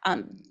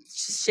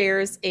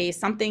shares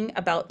something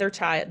about the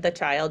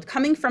child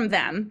coming from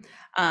them,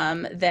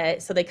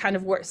 so they kind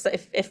of work. So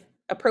if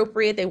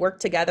appropriate, they work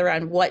together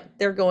on what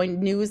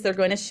news they're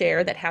going to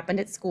share that happened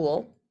at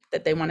school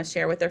that they want to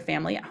share with their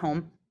family at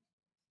home.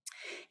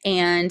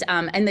 And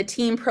the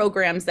team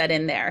programs that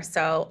in there.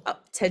 So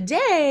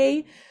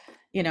today,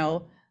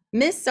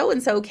 Miss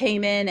So-and-so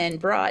came in and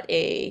brought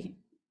a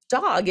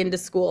dog into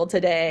school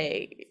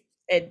today.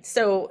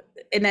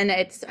 And then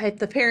if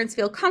the parents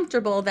feel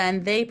comfortable,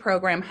 then they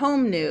program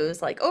home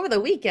news. Like, over the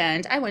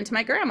weekend, I went to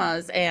my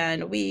grandma's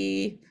and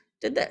we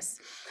did this.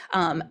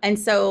 And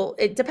so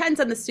it depends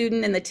on the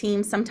student and the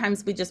team.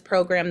 Sometimes we just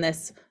program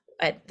this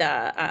at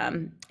the,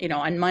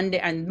 on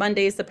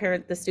Mondays,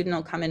 the student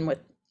will come in with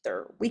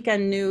their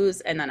weekend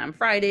news, and then on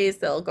Fridays,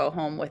 they'll go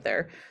home with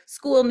their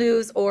school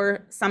news.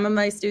 Or some of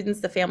my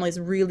students, the families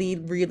really,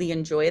 really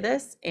enjoy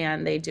this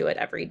and they do it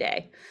every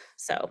day.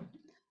 So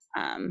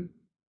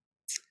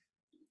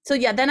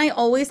yeah, then I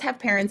always have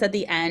parents at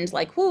the end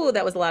like, whoa,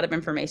 that was a lot of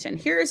information.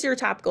 Here's your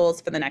top goals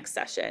for the next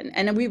session.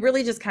 And then we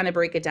really just kind of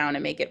break it down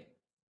and make it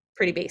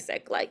pretty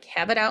basic, like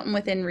have it out and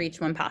within reach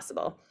when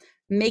possible.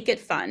 Make it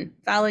fun,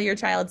 follow your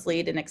child's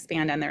lead and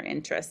expand on their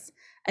interests.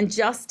 And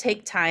just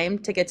take time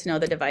to get to know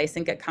the device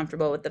and get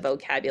comfortable with the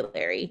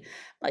vocabulary,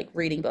 like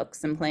reading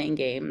books and playing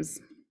games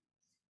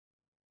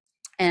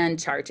and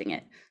charging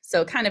it.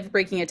 So kind of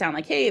breaking it down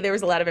like, hey, there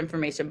was a lot of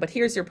information, but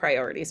here's your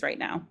priorities right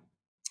now.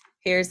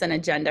 Here's an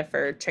agenda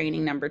for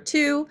training number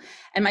 2.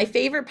 And my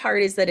favorite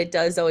part is that it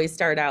does always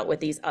start out with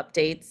these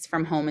updates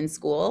from home and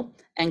school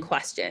and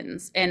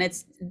questions. And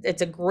it's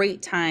a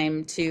great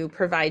time to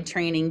provide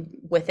training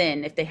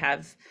within if they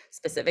have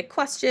specific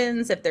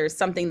questions, if there's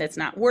something that's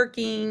not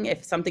working,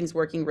 if something's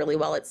working really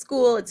well at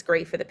school, it's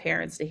great for the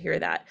parents to hear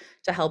that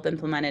to help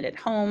implement it at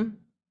home.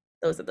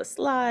 Those are the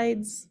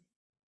slides.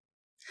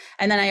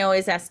 And then I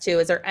always ask too,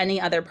 is there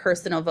any other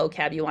personal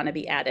vocab you want to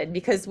be added?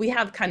 Because we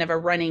have kind of a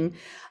running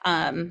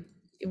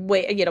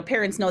way,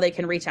 parents know they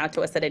can reach out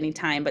to us at any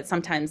time, but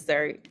sometimes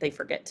they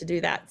forget to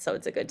do that. So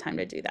it's a good time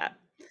to do that.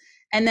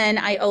 And then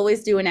I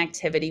always do an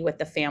activity with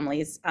the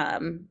families,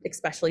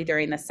 especially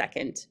during the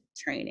second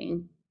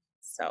training.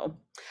 So,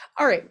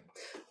 all right,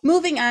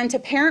 moving on to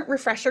parent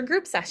refresher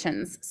group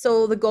sessions.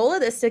 So the goal of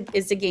this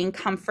is to gain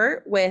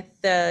comfort with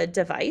the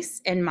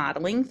device and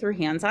modeling through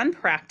hands-on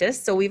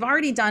practice. So we've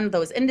already done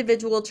those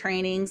individual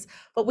trainings,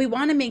 but we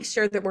want to make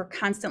sure that we're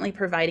constantly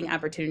providing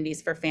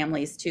opportunities for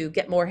families to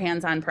get more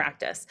hands-on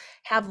practice,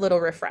 have little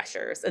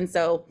refreshers. And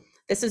so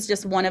this is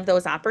just one of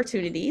those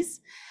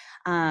opportunities.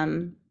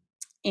 And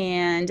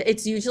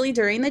it's usually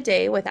during the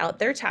day without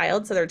their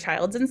child. So their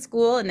child's in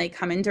school and they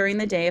come in during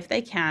the day if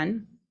they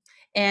can.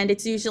 And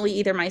it's usually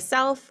either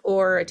myself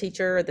or a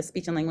teacher or the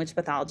speech and language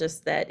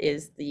pathologist that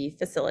is the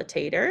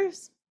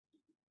facilitators.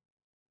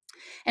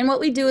 And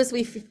what we do is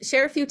we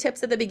share a few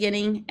tips at the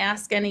beginning,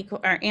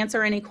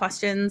 answer any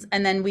questions,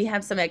 and then we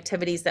have some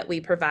activities that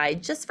we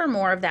provide just for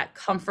more of that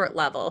comfort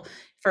level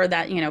for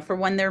that, for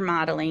when they're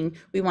modeling,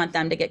 we want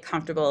them to get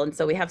comfortable. And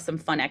so we have some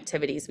fun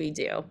activities we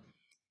do.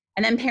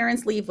 And then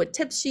parents leave with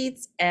tip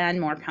sheets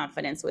and more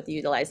confidence with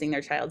utilizing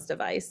their child's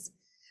device.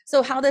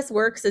 So how this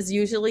works is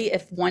usually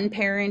if one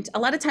parent, a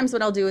lot of times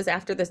what I'll do is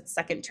after the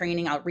second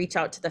training, I'll reach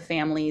out to the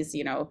families,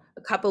 a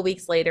couple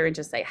weeks later and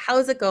just say,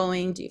 how's it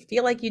going? Do you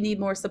feel like you need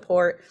more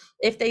support?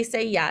 If they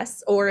say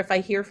yes, or if I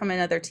hear from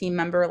another team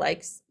member,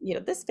 like,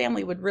 this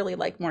family would really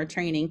like more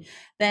training,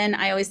 then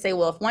I always say,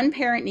 well, if one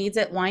parent needs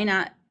it, why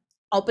not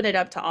open it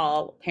up to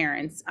all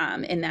parents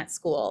in that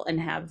school and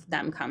have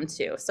them come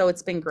too? So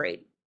it's been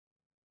great.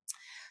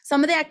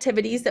 Some of the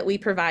activities that we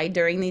provide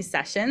during these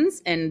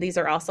sessions, and these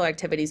are also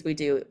activities we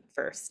do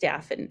for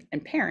staff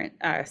and parent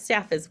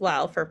staff as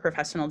well for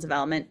professional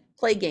development,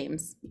 play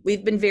games.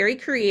 We've been very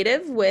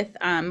creative with,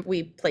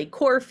 we play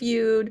Core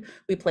Feud,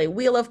 we play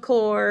Wheel of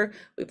Core,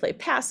 we play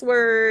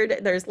Password.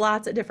 There's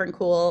lots of different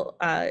cool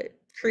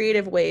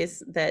creative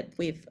ways that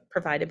we've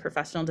provided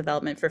professional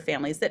development for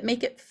families that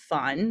make it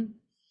fun.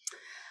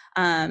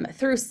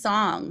 Through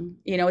song,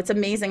 it's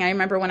amazing. I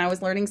remember when I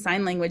was learning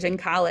sign language in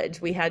college,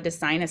 we had to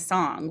sign a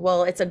song.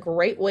 Well, it's a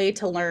great way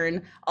to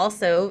learn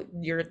also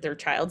their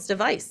child's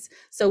device.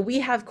 So we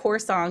have core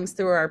songs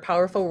through our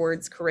Powerful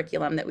Words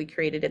curriculum that we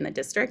created in the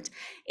district,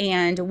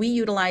 and we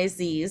utilize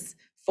these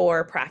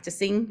for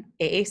practicing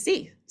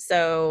AAC.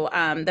 So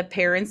the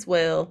parents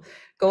will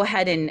go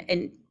ahead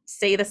and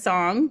say the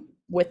song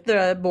with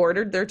the board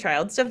or their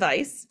child's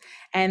device,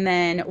 and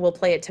then we'll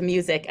play it to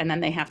music, and then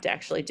they have to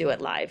actually do it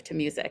live to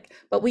music.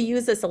 But we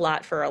use this a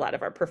lot for a lot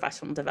of our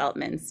professional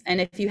developments. And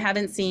if you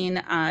haven't seen,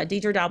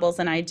 Deidre Dobbles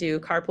and I do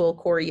carpool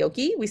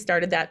karaoke. We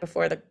started that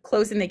before the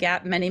Closing the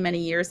Gap many, many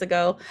years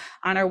ago,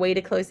 on our way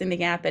to Closing the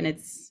Gap, and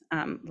it's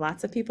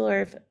lots of people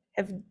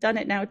have done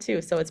it now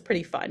too, so it's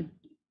pretty fun.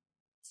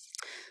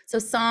 So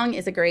song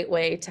is a great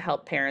way to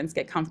help parents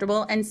get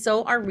comfortable, and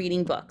so are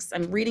reading books.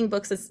 Reading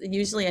books is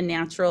usually a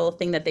natural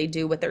thing that they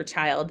do with their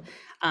child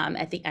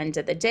at the end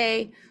of the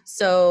day.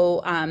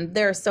 So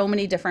there are so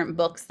many different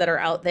books that are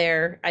out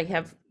there. I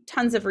have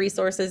tons of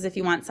resources if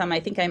you want some.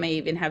 I think I may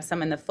even have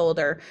some in the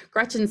folder.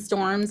 Gretchen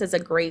Storms is a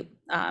great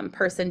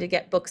person to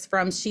get books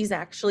from. She's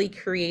actually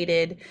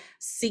created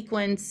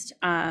sequenced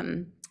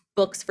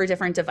books for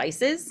different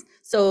devices.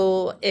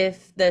 So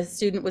if the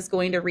student was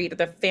going to read, or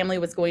the family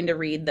was going to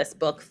read this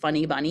book,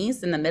 Funny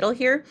Bunnies, in the middle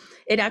here,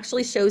 it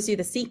actually shows you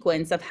the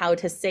sequence of how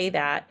to say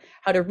that,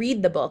 how to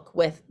read the book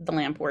with the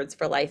Lamp Words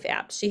for Life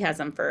app. She has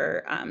them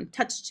for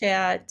Touch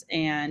Chat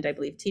and I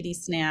believe TD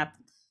Snap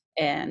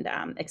and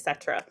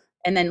etc.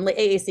 And then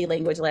AAC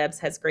Language Labs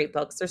has great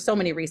books. There's so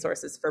many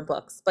resources for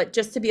books, but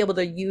just to be able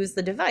to use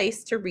the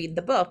device to read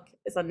the book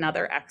is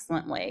another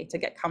excellent way to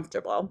get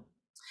comfortable.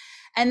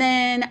 And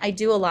then I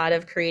do a lot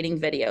of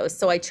creating videos.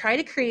 So I try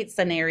to create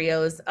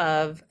scenarios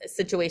of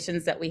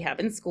situations that we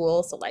have in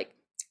school. So like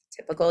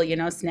typical,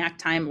 snack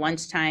time,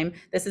 lunchtime.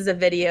 This is a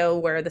video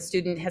where the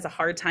student has a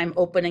hard time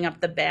opening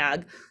up the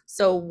bag.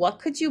 So what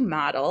could you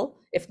model?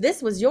 If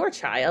this was your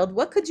child,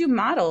 what could you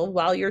model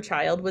while your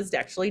child was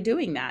actually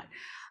doing that?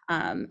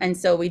 And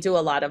so we do a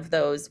lot of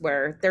those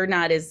where they're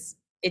not as,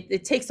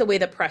 it takes away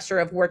the pressure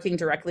of working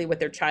directly with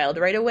their child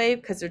right away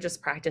because they're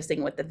just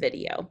practicing with the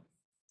video.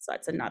 So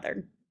that's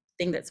another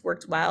thing that's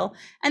worked well.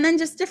 And then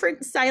just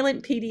different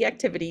silent PD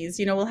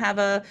activities. We'll have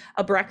a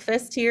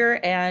breakfast here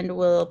and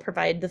we'll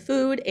provide the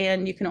food,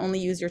 and you can only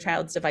use your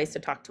child's device to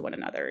talk to one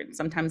another. And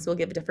sometimes we'll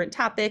give different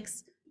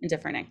topics and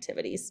different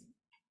activities.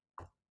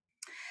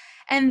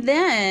 And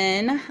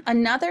then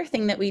another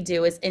thing that we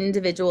do is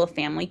individual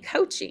family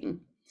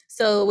coaching.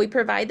 So we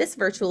provide this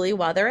virtually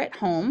while they're at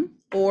home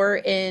or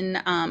in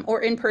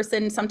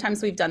person.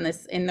 Sometimes we've done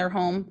this in their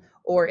home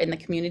or in the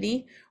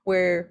community,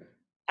 where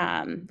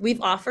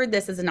we've offered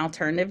this as an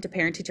alternative to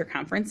parent-teacher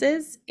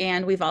conferences,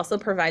 and we've also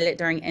provided it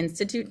during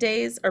institute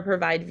days or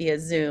provide via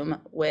Zoom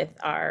with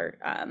our,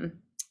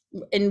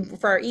 and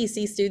for our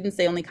EC students,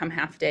 they only come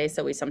half day,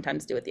 so we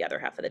sometimes do it the other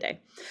half of the day.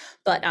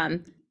 But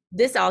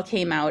this all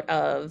came out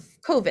of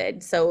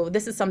COVID. So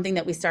this is something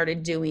that we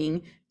started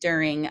doing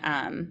during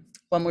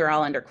when we were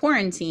all under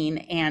quarantine,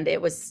 and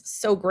it was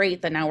so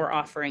great that now we're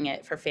offering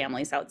it for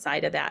families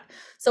outside of that.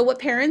 So what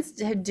parents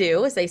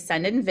do is they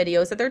send in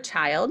videos of their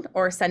child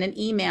or send an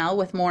email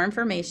with more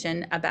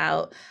information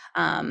about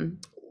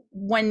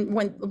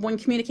when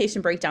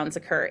communication breakdowns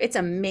occur. It's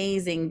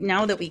amazing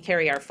now that we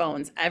carry our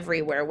phones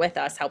everywhere with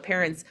us, how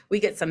parents, we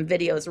get some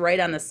videos right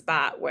on the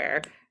spot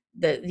where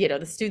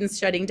the student's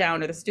shutting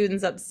down, or the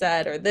student's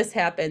upset, or this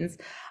happens,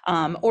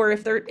 or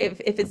if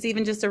it's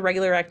even just a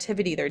regular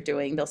activity they're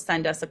doing, they'll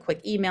send us a quick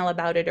email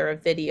about it or a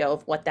video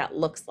of what that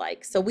looks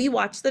like. So we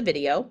watch the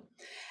video,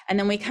 and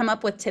then we come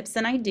up with tips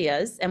and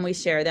ideas, and we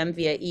share them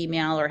via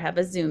email or have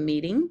a Zoom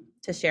meeting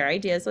to share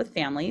ideas with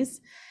families.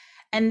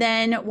 And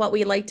then what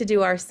we like to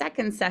do our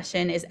second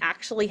session is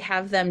actually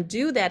have them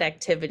do that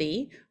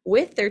activity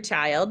with their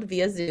child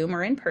via Zoom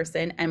or in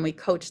person, and we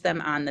coach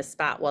them on the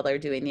spot while they're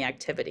doing the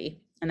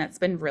activity. And that's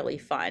been really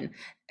fun.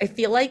 I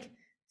feel like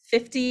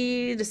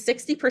 50 to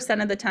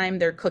 60% of the time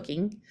they're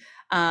cooking.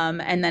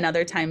 And then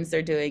other times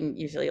they're doing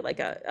usually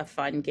like a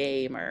fun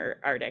game or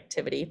art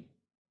activity.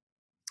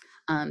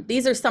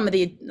 These are some of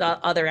the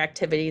other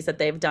activities that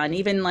they've done.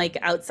 Even like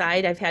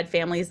outside, I've had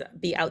families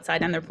be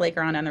outside on their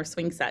playground on their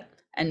swing set,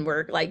 and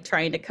we're like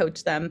trying to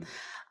coach them,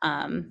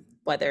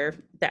 whether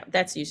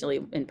that's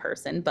usually in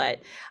person,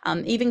 but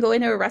even going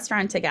to a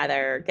restaurant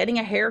together, getting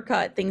a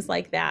haircut, things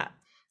like that.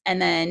 And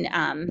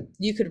then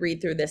you could read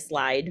through this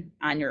slide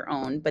on your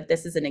own, but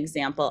this is an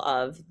example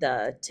of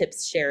the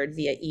tips shared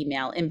via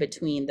email in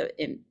between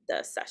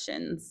the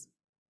sessions.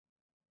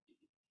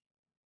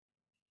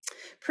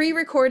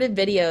 Pre-recorded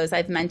videos,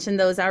 I've mentioned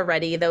those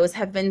already. Those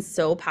have been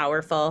so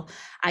powerful.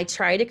 I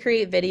try to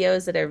create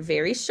videos that are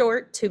very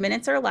short, 2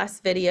 minutes or less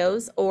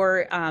videos,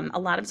 or a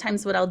lot of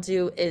times what I'll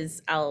do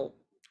is I'll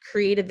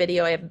create a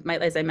video. I have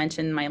as I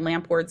mentioned, my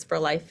Lamp Words for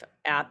Life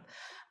app,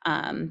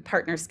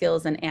 partner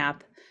skills and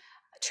app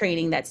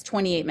training that's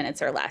 28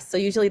 minutes or less. So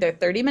usually they're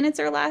 30 minutes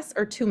or less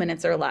or 2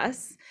 minutes or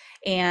less.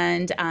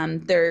 And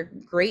they're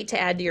great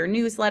to add to your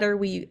newsletter.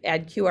 We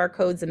add QR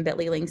codes and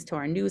bit.ly links to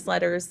our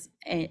newsletters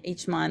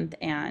each month,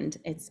 and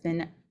it's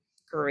been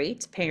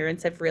great.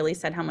 Parents have really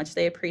said how much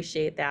they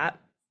appreciate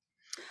that.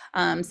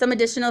 Some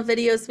additional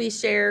videos we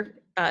share,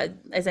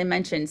 as I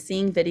mentioned,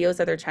 seeing videos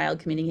of their child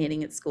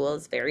communicating at school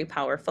is very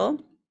powerful.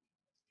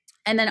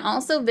 And then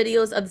also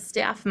videos of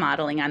staff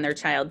modeling on their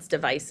child's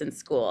device in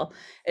school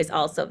is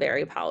also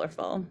very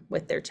powerful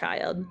with their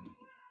child.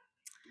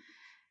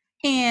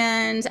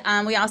 And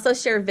we also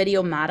share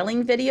video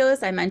modeling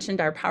videos. I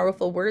mentioned our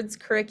Powerful Words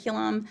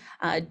curriculum.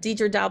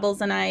 Deidre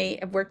Doubles and I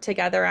have worked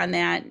together on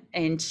that,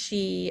 and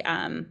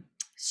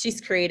she's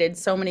created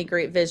so many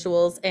great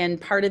visuals, and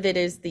part of it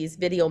is these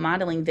video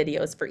modeling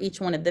videos. For each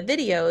one of the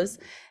videos,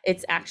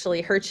 it's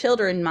actually her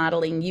children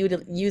modeling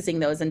using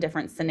those in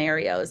different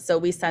scenarios. So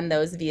we send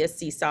those via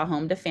Seesaw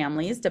home to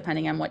families,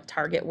 depending on what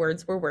target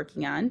words we're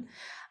working on.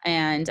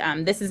 And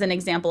this is an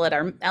example at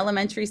our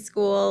elementary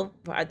school.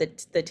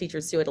 The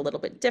teachers do it a little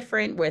bit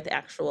different with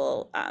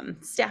actual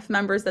staff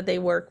members that they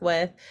work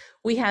with.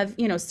 We have,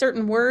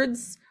 certain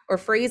words or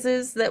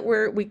phrases that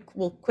we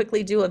will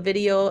quickly do a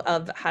video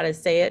of how to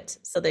say it,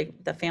 so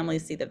the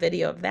families see the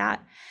video of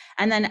that.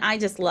 And then I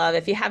just love,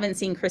 if you haven't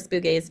seen Chris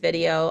Bougay's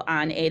video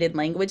on aided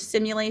language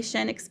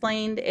stimulation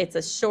explained, it's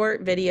a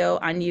short video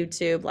on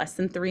YouTube, less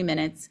than 3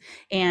 minutes.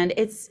 And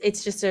it's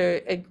just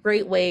a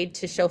great way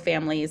to show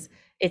families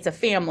it's a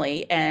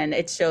family, and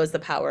it shows the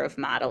power of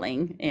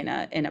modeling in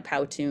a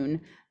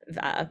Powtoon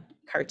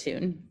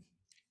cartoon.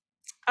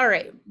 All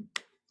right.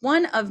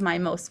 One of my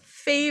most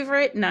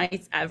favorite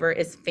nights ever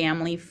is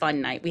Family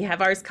Fun Night. We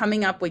have ours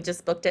coming up. We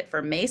just booked it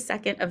for May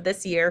 2nd of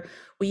this year.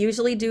 We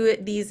usually do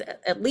these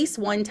at least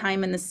one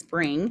time in the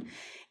spring.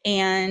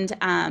 And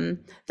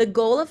the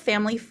goal of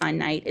Family Fun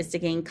Night is to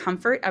gain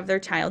comfort of their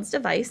child's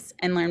device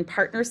and learn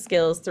partner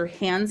skills through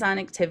hands-on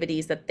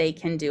activities that they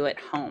can do at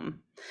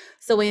home.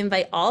 So we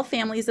invite all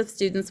families of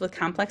students with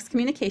complex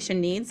communication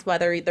needs,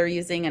 whether they're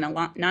using a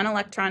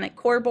non-electronic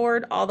core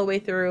board all the way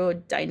through a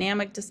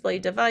dynamic display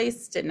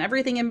device and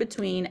everything in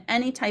between,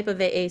 any type of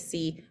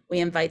AAC, we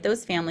invite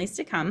those families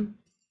to come.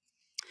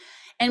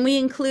 And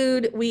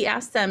we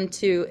ask them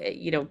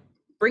to,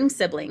 bring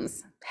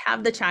siblings,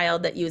 have the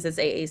child that uses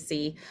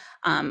AAC,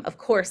 of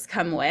course,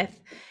 come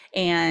with,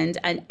 and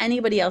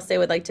anybody else they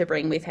would like to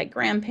bring. We've had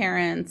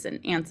grandparents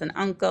and aunts and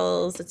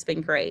uncles. It's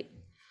been great.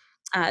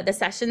 The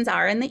sessions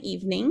are in the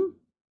evening,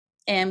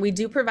 and we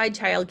do provide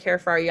childcare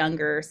for our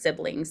younger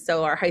siblings.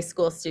 So our high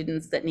school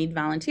students that need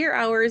volunteer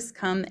hours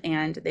come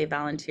and they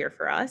volunteer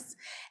for us.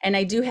 And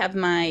I do have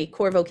my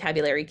core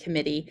vocabulary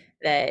committee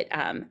that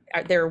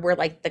we're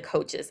like the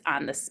coaches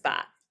on the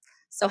spot.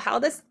 So how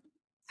this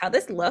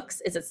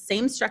looks is the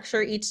same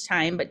structure each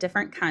time, but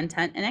different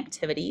content and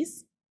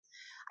activities.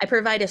 I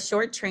provide a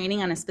short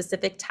training on a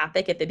specific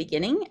topic at the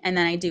beginning, and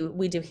then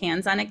we do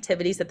hands-on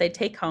activities that they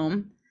take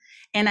home.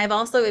 And I've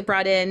also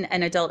brought in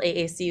an adult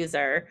AAC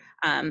user.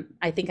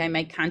 I think I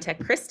might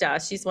contact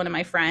Krista. She's one of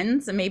my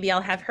friends, and maybe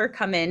I'll have her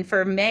come in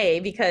for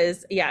May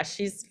because, yeah,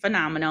 she's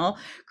phenomenal.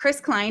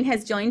 Chris Klein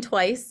has joined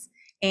twice,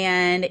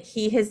 And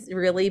he has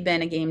really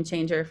been a game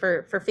changer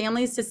for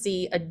families to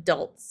see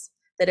adults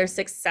that are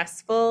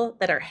successful,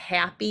 that are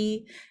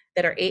happy,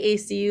 that are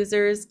AAC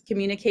users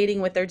communicating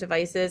with their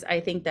devices. I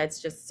think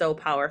that's just so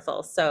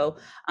powerful. So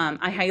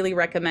I highly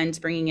recommend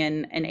bringing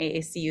in an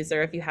AAC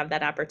user if you have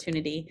that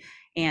opportunity.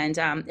 And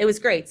it was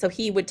great. So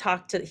he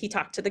talked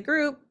to the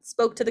group,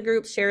 spoke to the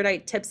group,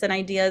 shared tips and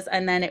ideas.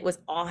 And then it was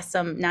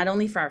awesome, not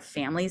only for our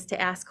families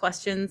to ask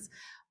questions,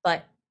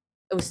 but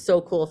it was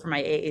so cool for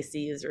my AAC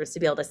users to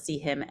be able to see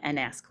him and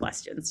ask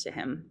questions to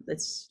him. That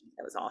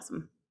was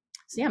awesome.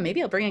 So yeah,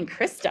 maybe I'll bring in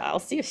Krista. I'll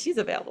see if she's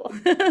available.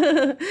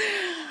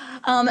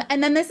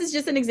 And then this is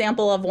just an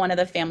example of one of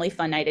the family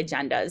fun night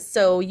agendas.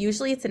 So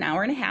usually it's an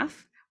hour and a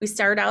half. We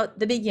start out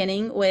the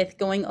beginning with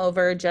going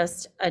over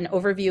just an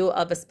overview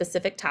of a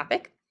specific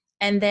topic.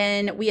 And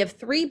then we have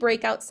 3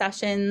 breakout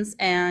sessions,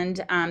 and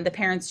the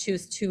parents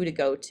choose 2 to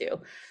go to.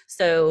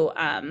 So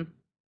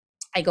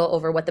I go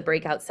over what the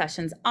breakout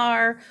sessions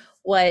are.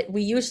 What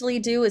we usually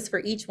do is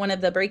for each one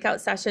of the breakout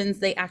sessions,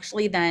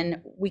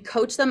 we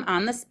coach them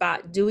on the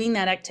spot doing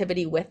that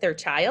activity with their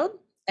child,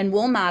 and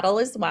we'll model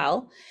as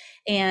well.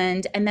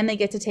 And then they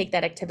get to take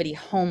that activity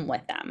home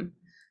with them.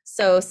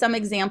 So some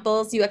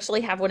examples, you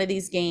actually have one of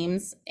these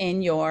games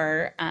in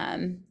your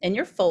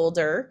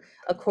folder,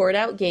 a chord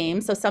out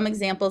game. So some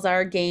examples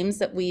are games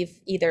that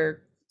we've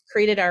either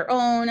created our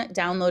own,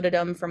 downloaded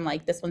them from,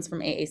 like, this one's from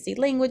AAC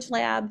Language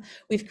Lab.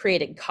 We've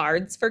created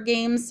cards for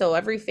games. So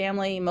every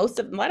family, a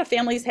lot of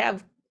families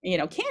have,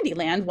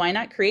 Candyland. Why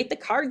not create the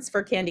cards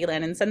for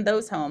Candyland and send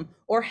those home,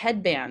 or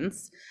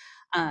headbands?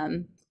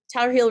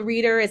 Tower Heel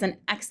Reader is an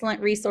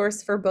excellent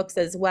resource for books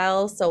as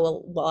well. So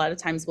a lot of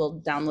times we'll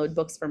download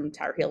books from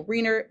Tower Heel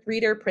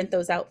Reader, print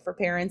those out for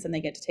parents, and they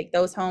get to take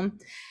those home.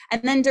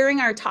 And then during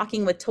our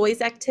Talking with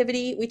Toys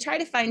activity, we try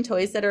to find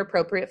toys that are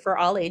appropriate for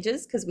all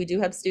ages, because we do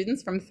have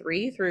students from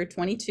 3 through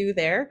 22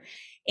 there.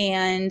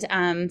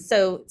 And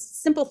so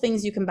simple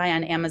things you can buy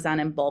on Amazon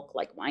in bulk,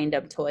 like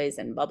wind-up toys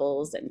and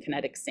bubbles and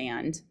kinetic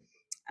sand.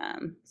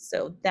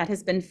 So that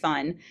has been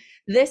fun.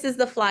 This is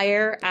the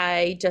flyer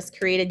I just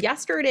created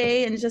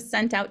yesterday and just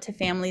sent out to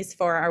families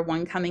for our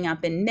one coming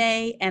up in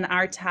May. And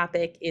our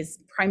topic is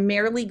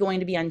primarily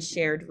going to be on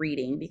shared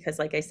reading, because,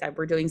 like I said,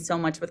 we're doing so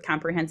much with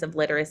comprehensive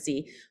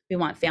literacy. We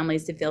want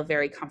families to feel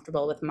very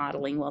comfortable with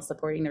modeling while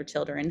supporting their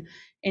children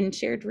in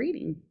shared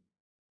reading.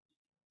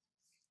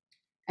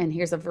 And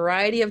here's a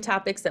variety of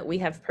topics that we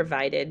have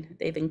provided.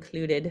 They've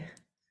included.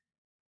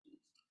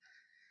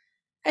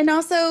 And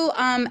also,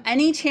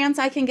 any chance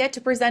I can get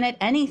to present at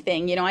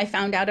anything. I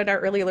found out at our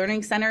Early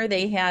Learning Center,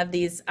 they have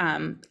these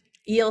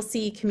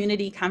ELC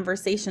community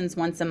conversations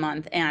once a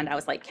month. And I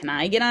was like, can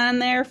I get on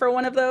there for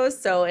one of those?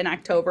 So in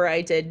October,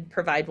 I did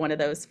provide one of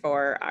those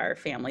for our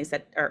families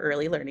at our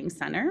Early Learning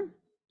Center.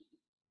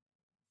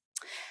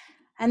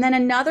 And then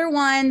another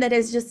one that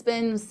has just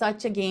been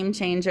such a game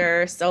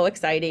changer, so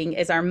exciting,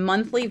 is our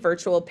monthly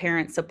virtual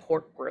parent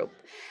support group.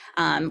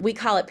 We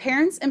call it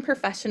Parents and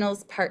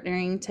Professionals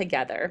Partnering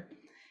Together.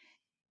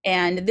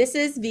 And this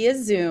is via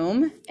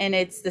Zoom, and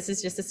this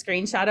is just a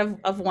screenshot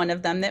of one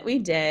of them that we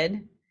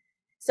did.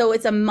 So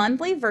it's a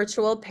monthly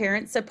virtual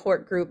parent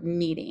support group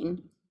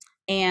meeting.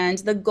 And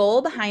the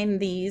goal behind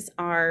these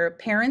are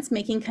parents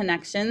making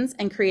connections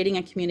and creating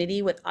a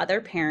community with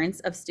other parents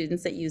of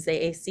students that use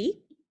AAC.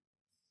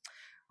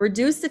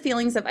 Reduce the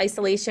feelings of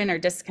isolation or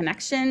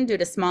disconnection due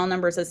to small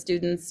numbers of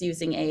students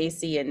using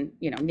AAC in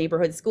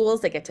neighborhood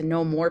schools that get to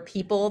know more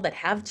people that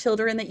have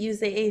children that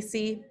use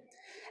AAC.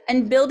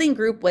 And building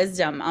group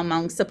wisdom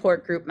among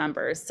support group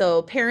members.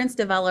 So parents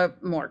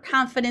develop more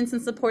confidence in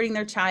supporting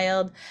their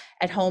child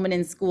at home and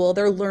in school.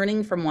 They're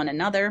learning from one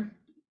another.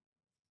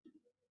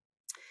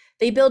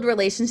 They build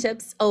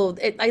relationships.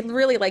 I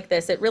really like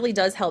this. It really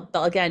does help,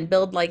 again,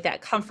 build like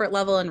that comfort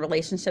level and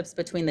relationships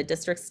between the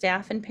district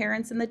staff and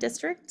parents in the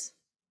district.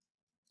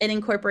 It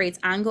incorporates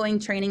ongoing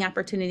training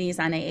opportunities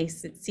on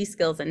AAC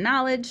skills and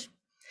knowledge.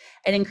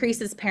 It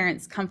increases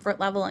parents'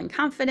 comfort level and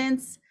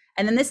confidence.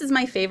 And then this is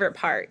my favorite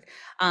part,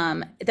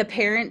 the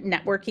parent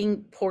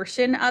networking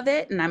portion of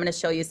it, and I'm going to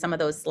show you some of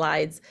those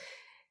slides,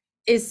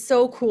 is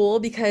so cool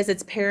because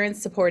it's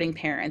parents supporting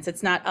parents.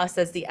 It's not us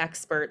as the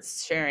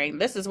experts sharing,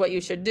 this is what you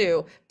should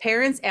do.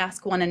 Parents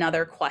ask one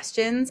another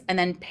questions, and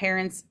then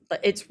parents,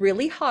 it's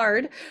really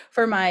hard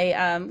for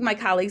my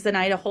colleagues and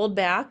I to hold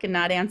back and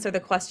not answer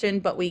the question,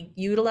 but we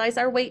utilize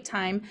our wait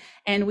time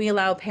and we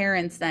allow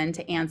parents then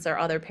to answer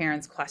other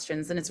parents'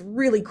 questions. And it's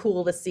really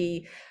cool to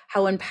see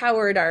how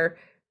empowered our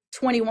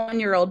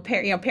 21-year-old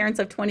parents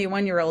of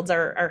 21-year-olds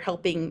are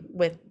helping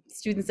with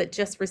students that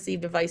just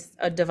received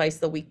a device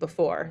the week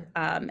before,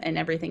 and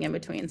everything in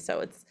between.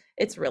 So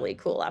it's really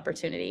cool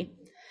opportunity.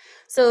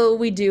 So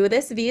we do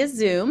this via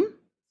Zoom.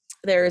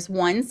 There's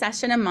one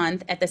session a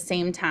month at the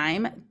same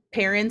time.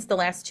 Parents the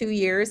last 2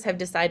 years have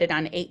decided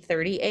on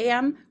 8:30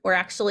 a.m. We're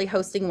actually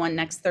hosting one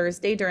next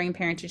Thursday during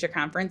parent-teacher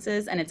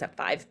conferences, and it's at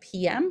 5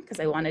 p.m. because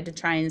I wanted to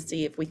try and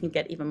see if we can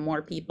get even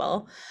more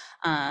people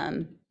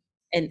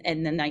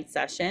in the night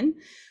session.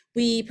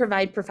 We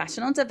provide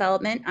professional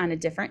development on a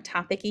different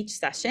topic each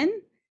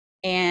session.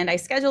 And I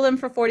schedule them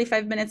for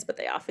 45 minutes, but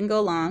they often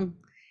go long.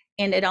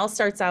 And it all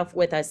starts off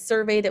with a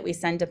survey that we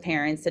send to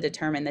parents to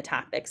determine the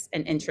topics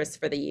and interests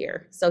for the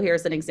year. So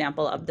here's an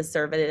example of the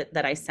survey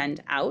that I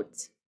send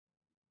out.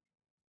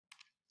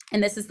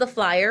 And this is the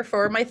flyer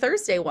for my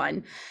Thursday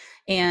one.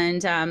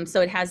 And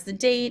so it has the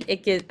date.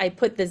 I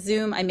put the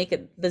Zoom, I make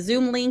the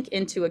Zoom link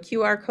into a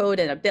QR code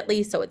and a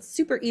bit.ly, so it's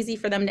super easy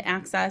for them to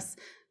access.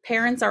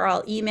 Parents are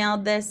all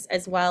emailed this,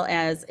 as well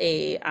as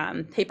a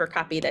paper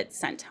copy that's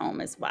sent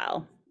home as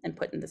well and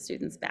put in the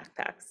students'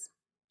 backpacks.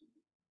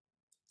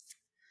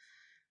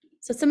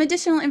 So some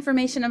additional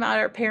information about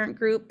our parent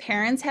group.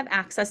 Parents have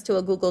access to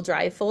a Google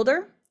Drive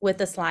folder with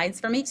the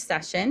slides from each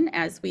session,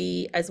 as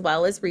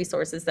well as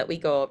resources that we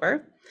go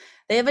over.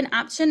 They have an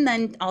option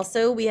then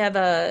also, we have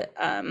a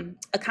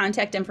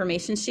contact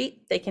information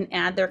sheet. They can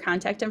add their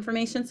contact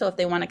information, so if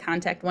they want to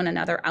contact one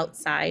another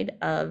outside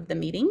of the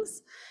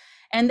meetings.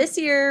 And this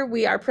year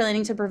we are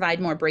planning to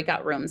provide more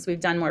breakout rooms. We've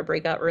done more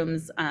breakout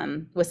rooms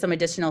with some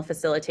additional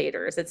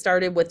facilitators. It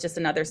started with just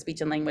another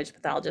speech and language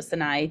pathologist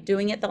and I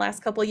doing it the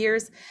last couple of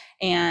years.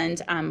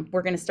 And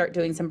we're going to start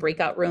doing some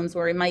breakout rooms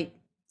where we might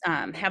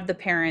have the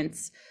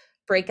parents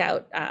break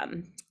out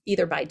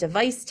either by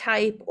device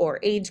type or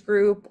age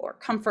group or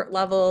comfort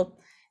level.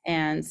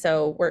 And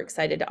so we're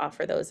excited to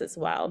offer those as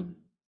well.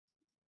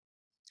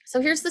 So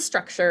here's the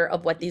structure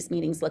of what these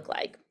meetings look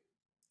like.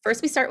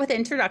 First, we start with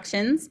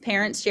introductions.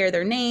 Parents share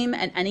their name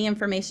and any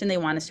information they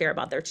want to share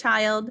about their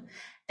child.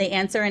 They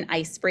answer an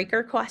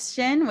icebreaker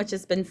question, which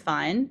has been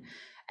fun.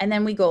 And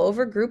then we go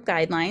over group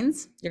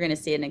guidelines. You're going to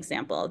see an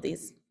example of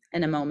these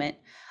in a moment.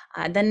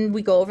 Then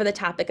we go over the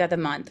topic of the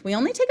month. We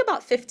only take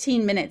about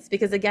 15 minutes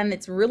because, again,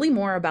 it's really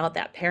more about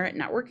that parent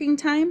networking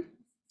time.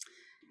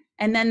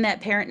 And then that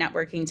parent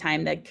networking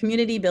time, the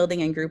community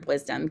building and group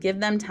wisdom,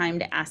 give them time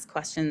to ask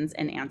questions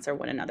and answer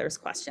one another's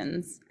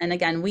questions. And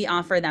again, we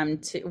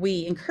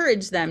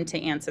encourage them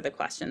to answer the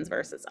questions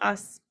versus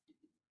us.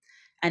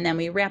 And then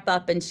we wrap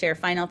up and share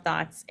final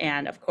thoughts.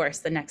 And of course,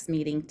 the next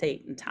meeting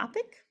date and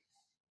topics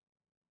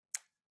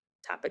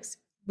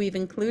we've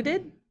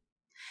included.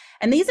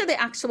 And these are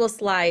the actual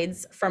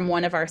slides from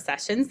one of our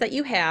sessions that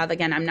you have.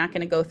 Again, I'm not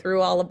going to go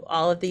through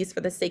all of these for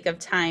the sake of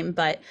time,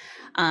 but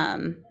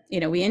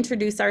we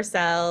introduce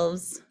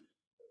ourselves,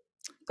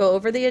 go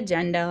over the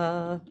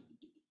agenda,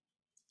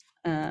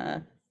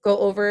 go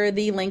over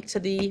the link to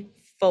the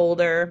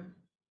folder.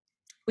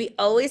 We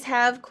always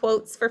have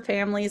quotes for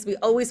families. We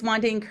always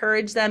want to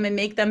encourage them and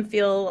make them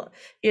feel,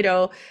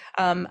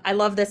 I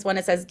love this one.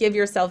 It says, give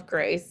yourself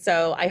grace.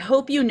 So I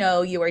hope you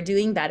know you are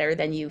doing better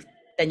than you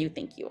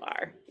think you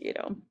are,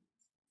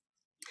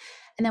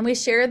 And then we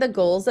share the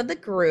goals of the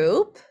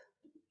group,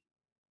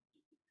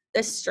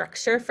 the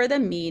structure for the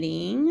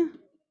meeting,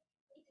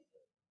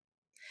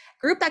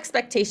 group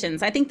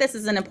expectations. I think this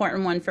is an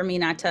important one for me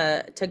not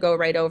to go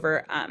right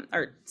over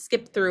or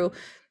skip through,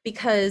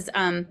 because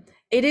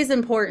it is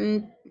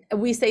important.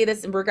 We say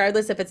this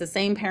regardless if it's the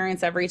same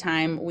parents every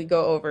time we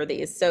go over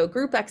these. So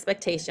group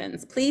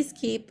expectations, please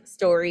keep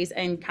stories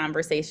and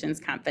conversations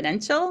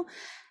confidential.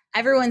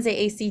 Everyone's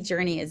AAC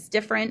journey is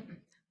different.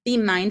 Be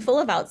mindful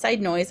of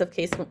outside noise, of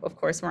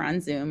course we're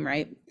on Zoom,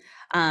 right?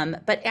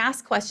 But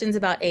ask questions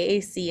about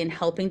AAC and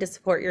helping to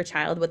support your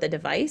child with a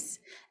device.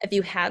 If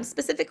you have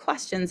specific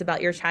questions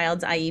about your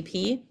child's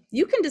IEP,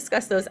 you can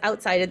discuss those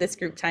outside of this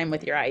group time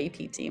with your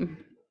IEP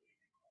team.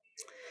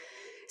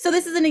 So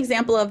this is an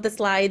example of the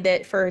slide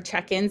that for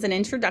check-ins and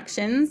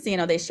introductions,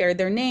 they shared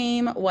their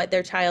name, what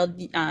their child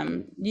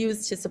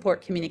used to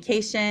support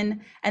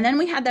communication, and then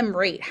we had them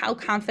rate how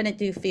confident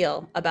do you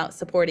feel about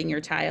supporting your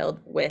child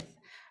with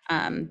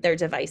their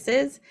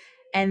devices.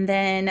 And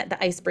then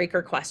the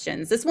icebreaker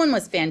questions. This one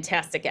was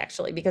fantastic,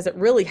 actually, because it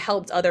really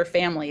helped other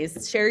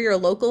families. Share your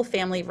local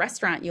family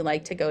restaurant you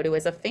like to go to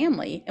as a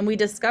family. And we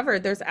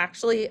discovered there's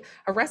actually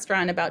a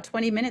restaurant about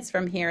 20 minutes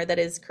from here that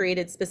is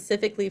created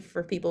specifically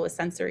for people with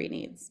sensory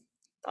needs.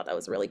 Thought that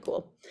was really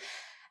cool.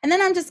 And then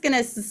I'm just going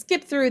to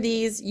skip through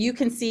these. You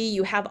can see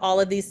you have all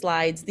of these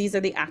slides. These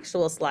are the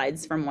actual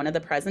slides from one of the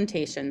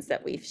presentations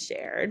that we've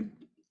shared.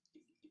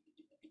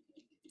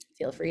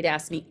 Feel free to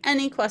ask me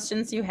any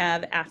questions you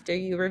have after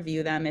you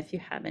review them, if you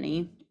have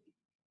any.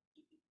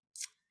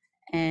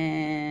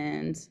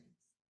 And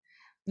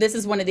this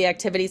is one of the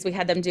activities we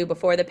had them do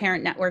before the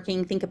parent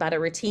networking. Think about a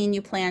routine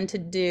you plan to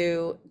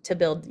do to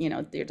build,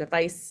 your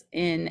device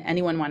in.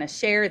 Anyone want to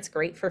share? It's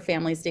great for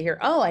families to hear,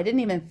 oh, I didn't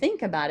even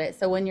think about it.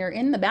 So when you're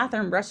in the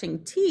bathroom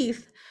brushing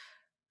teeth,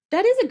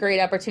 that is a great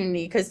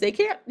opportunity because they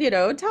can't,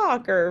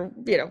 talk or,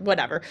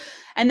 whatever.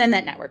 And then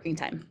that networking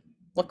time.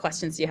 What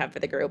questions do you have for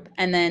the group?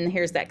 And then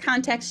here's that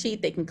contact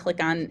sheet. They can click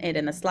on it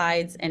in the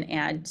slides and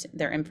add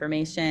their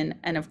information.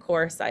 And of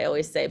course, I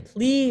always say,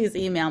 please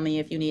email me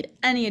if you need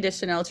any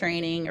additional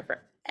training or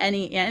for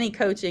any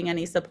coaching,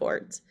 any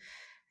support.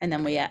 And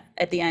then we,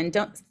 at the end,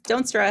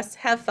 don't stress,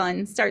 have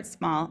fun, start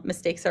small,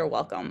 mistakes are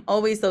welcome.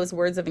 Always those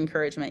words of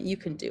encouragement, you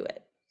can do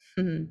it.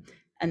 And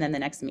then the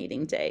next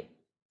meeting day.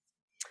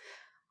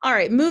 All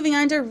right, moving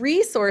on to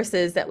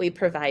resources that we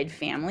provide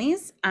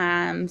families.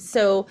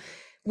 So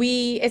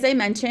As I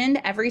mentioned,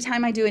 every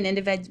time I do an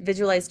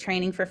individualized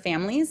training for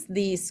families,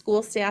 the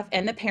school staff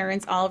and the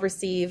parents all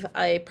receive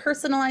a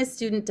personalized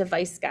student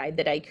device guide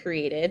that I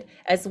created,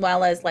 as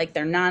well as like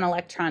their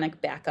non-electronic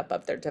backup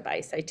of their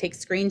device. I take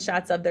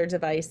screenshots of their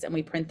device and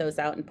we print those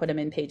out and put them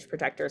in page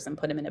protectors and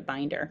put them in a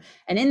binder.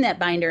 And in that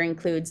binder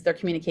includes their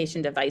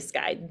communication device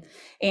guide.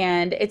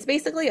 And it's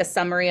basically a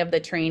summary of the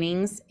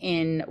trainings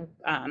in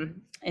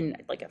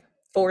like a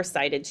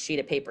 4-sided sheet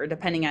of paper,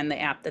 depending on the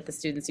app that the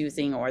student's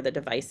using or the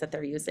device that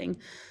they're using.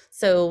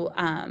 So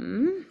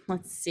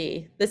let's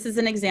see, this is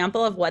an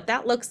example of what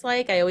that looks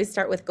like. I always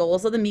start with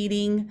goals of the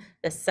meeting,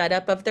 the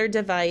setup of their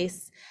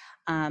device.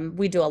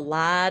 We do a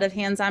lot of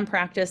hands-on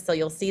practice, so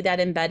you'll see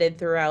that embedded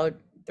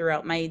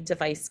throughout my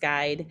device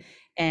guide,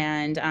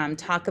 and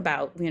talk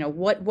about,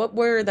 what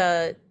were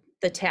the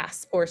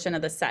task portion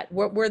of the set.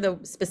 What were the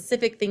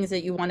specific things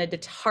that you wanted to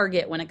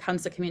target when it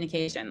comes to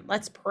communication?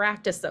 Let's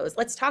practice those.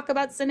 Let's talk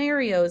about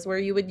scenarios where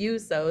you would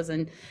use those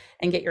and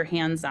get your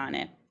hands on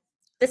it.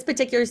 This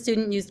particular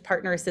student used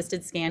partner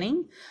assisted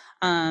scanning.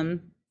 And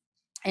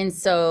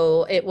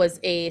so it was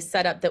a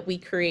setup that we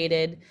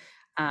created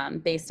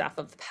based off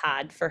of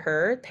POD for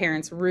her.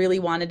 Parents really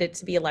wanted it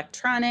to be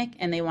electronic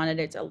and they wanted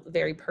it to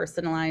very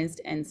personalized.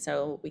 And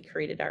so we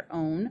created our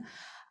own.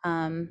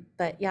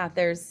 But yeah,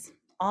 there's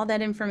all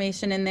that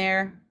information in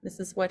there. This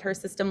is what her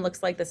system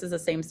looks like. This is the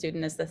same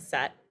student as this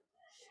set.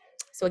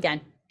 So again,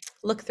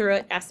 look through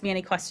it, ask me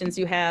any questions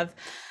you have.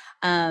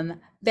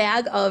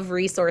 Bag of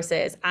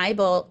resources. I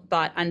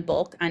bought on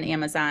bulk on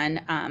Amazon,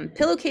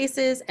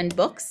 pillowcases and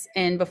books.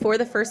 And before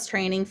the first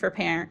training for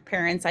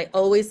parents, I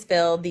always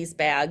fill these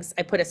bags.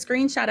 I put a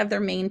screenshot of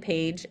their main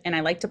page, and I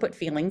like to put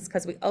feelings,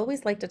 because we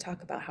always like to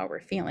talk about how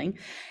we're feeling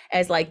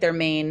as like their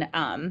main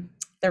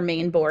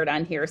board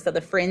on here. So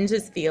the fringe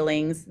is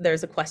feelings.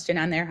 There's a question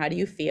on there, how do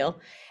you feel?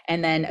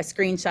 And then a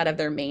screenshot of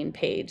their main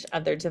page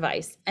of their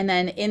device. And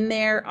then in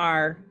there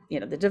are,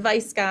 the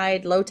device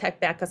guide,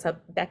 low-tech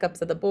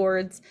backups of the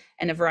boards,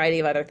 and a variety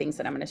of other things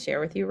that I'm going to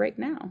share with you right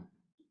now.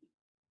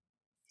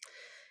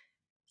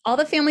 All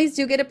the families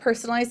do get a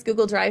personalized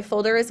Google Drive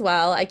folder as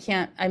well.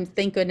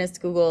 Thank goodness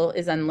Google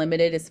is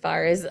unlimited as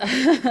far as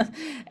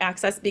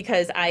access,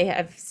 because I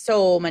have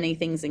so many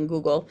things in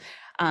Google.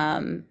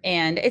 And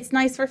it's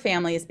nice for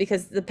families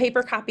because the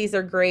paper copies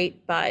are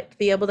great, but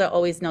be able to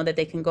always know that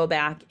they can go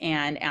back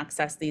and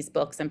access these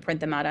books and print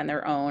them out on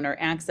their own, or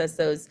access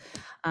those,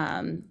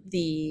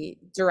 the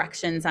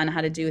directions on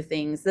how to do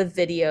things, the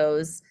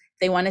videos.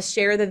 They want to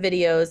share the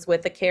videos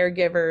with the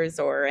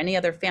caregivers or any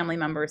other family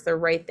members. They're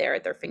right there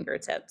at their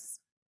fingertips.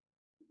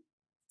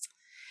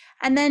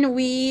 And then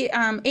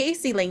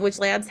AAC Language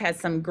Labs has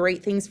some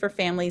great things for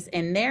families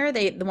in there.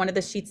 One of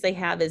the sheets they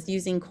have is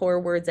using core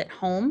words at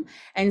home.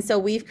 And so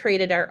we've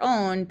created our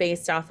own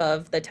based off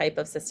of the type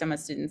of system a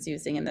student's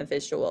using and the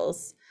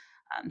visuals.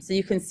 So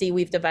you can see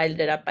we've divided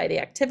it up by the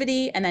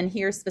activity, and then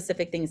here's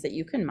specific things that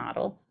you can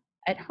model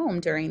at home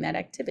during that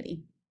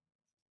activity.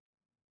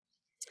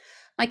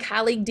 My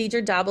colleague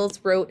Deidre Dobbles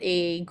wrote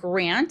a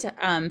grant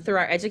through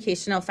our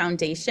educational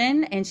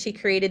foundation, and she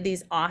created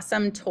these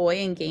awesome toy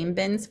and game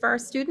bins for our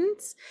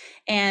students.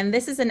 And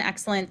this is an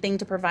excellent thing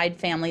to provide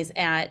families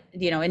at,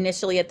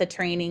 initially at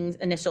the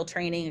initial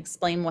training,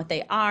 explain what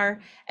they are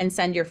and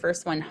send your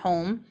first one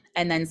home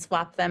and then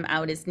swap them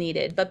out as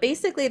needed. But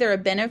basically they're a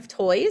bin of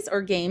toys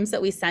or games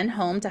that we send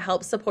home to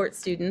help support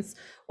students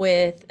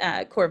with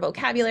core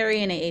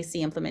vocabulary and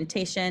AAC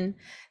implementation.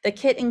 The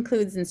kit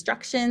includes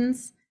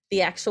instructions,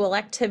 the actual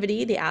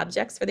activity, the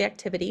objects for the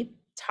activity,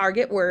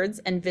 target words,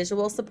 and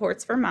visual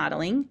supports for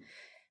modeling.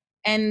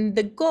 And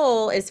the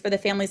goal is for the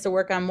families to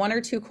work on 1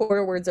 or 2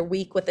 core words a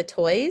week with the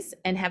toys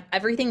and have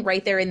everything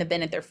right there in the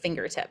bin at their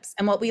fingertips.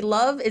 And what we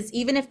love is,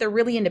 even if they're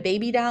really into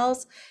baby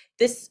dolls,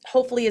 this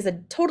hopefully is a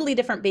totally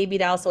different baby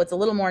doll, so it's a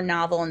little more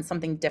novel and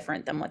something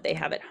different than what they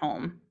have at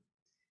home.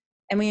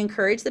 And we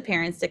encourage the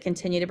parents to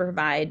continue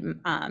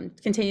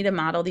to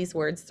model these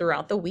words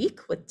throughout the week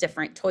with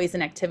different toys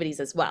and activities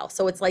as well.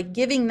 So it's like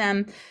giving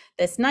them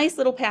this nice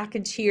little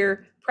package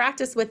here,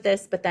 practice with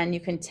this, but then you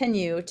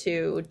continue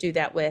to do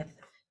that with,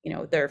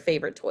 their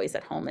favorite toys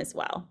at home as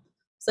well.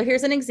 So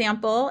here's an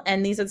example,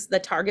 and these are the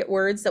target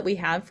words that we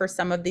have for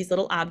some of these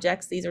little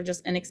objects. These are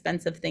just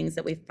inexpensive things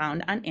that we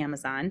found on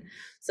Amazon.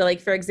 So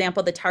like, for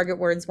example, the target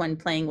words when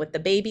playing with the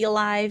baby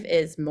alive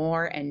is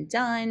more and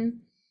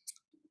done,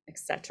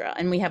 etc.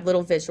 And we have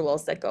little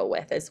visuals that go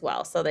with as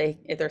well. So they're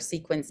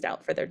sequenced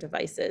out for their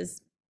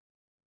devices.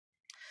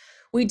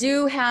 We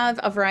do have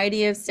a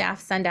variety of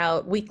staff send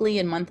out weekly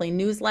and monthly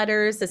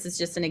newsletters. This is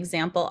just an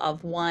example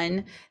of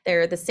one.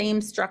 They're the same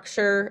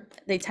structure.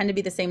 They tend to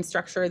be the same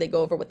structure. They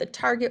go over what the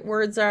target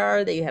words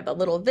are. They have a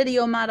little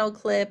video model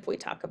clip. We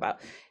talk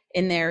about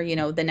in there,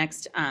 the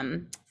next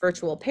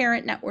virtual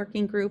parent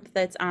networking group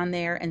that's on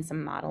there, and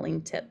some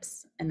modeling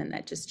tips. And then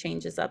that just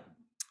changes up.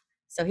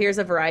 So here's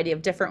a variety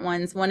of different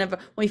ones. When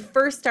we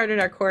first started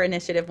our core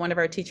initiative, one of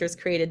our teachers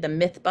created the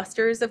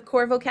Mythbusters of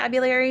core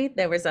vocabulary.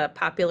 There was a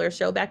popular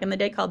show back in the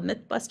day called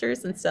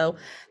Mythbusters, and so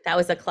that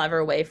was a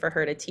clever way for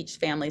her to teach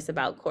families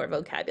about core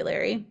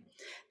vocabulary.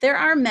 There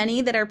are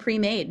many that are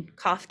pre-made.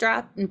 Cough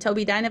Drop and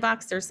Tobii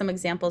Dynavox, there's some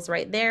examples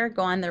right there.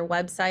 Go on their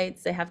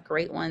websites. They have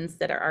great ones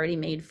that are already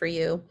made for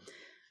you.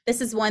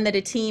 This is one that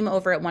a team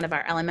over at one of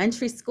our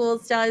elementary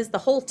schools does. The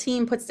whole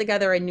team puts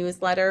together a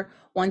newsletter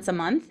once a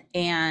month,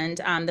 and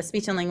the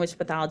speech and language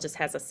pathologist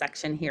has a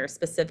section here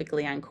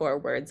specifically on core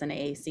words and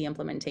AAC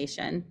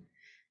implementation.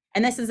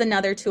 And this is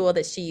another tool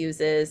that she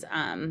uses,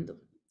 a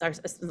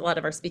lot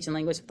of our speech and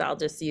language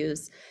pathologists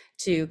use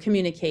to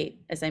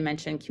communicate, as I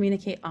mentioned,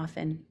 communicate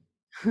often.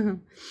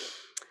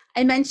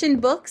 I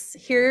mentioned books.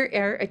 Here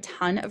are a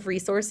ton of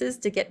resources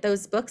to get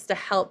those books to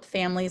help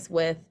families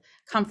with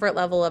comfort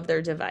level of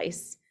their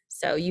device.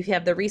 So you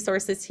have the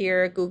resources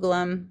here, Google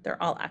them.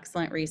 They're all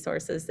excellent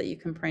resources that you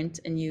can print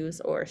and use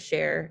or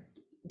share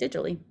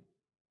digitally.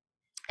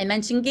 I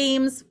mentioned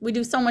games. We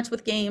do so much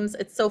with games.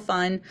 It's so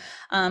fun.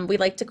 We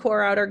like to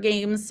core out our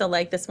games. So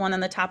like this one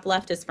on the top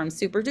left is from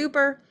Super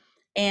Duper.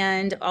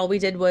 And all we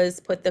did was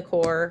put the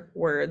core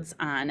words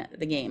on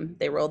the game.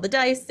 They roll the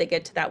dice, they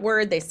get to that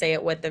word, they say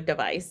it with the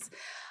device.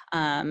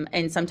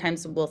 And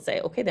sometimes we'll say,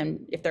 okay,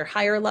 then if they're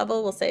higher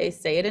level, we'll say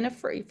it in a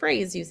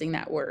phrase using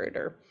that word.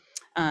 Or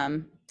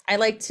I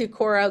like to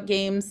core out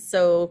games.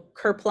 So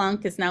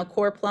Kerplunk is now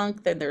Core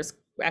Plunk. Then there's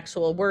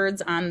actual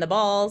words on the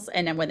balls.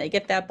 And then when they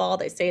get that ball,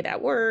 they say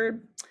that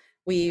word.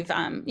 We've,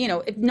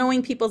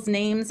 knowing people's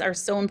names are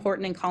so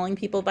important in calling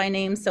people by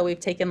name. So we've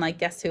taken like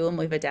Guess Who, and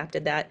we've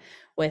adapted that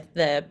with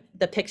the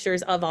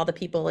pictures of all the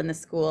people in the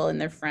school and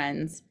their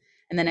friends.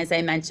 And then, as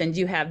I mentioned,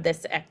 you have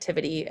this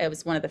activity. It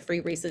was one of the free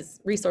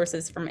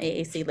resources from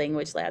AAC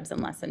Language Labs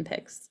and Lesson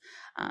Picks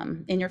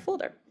in your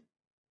folder.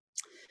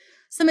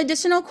 Some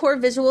additional core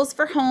visuals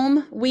for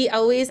home.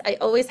 I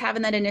always have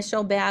in that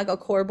initial bag a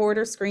core board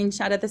or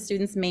screenshot of the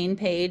student's main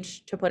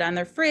page to put on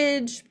their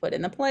fridge, put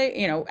in the play,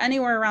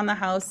 anywhere around the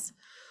house.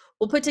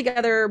 We'll put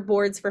together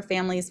boards for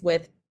families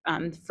with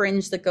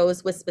fringe that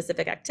goes with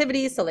specific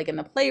activities. So like in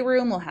the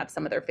playroom, we'll have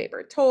some of their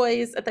favorite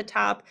toys at the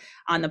top.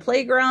 On the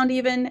playground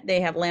even,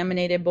 they have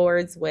laminated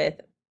boards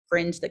with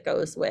fringe that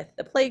goes with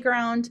the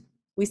playground.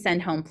 We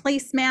send home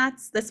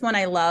placemats. This one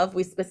I love.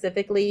 We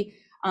specifically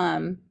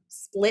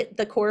split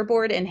the core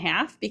board in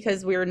half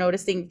because we were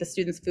noticing the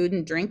students' food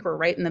and drink were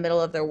right in the middle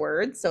of their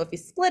words. So if you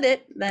split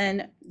it,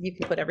 then you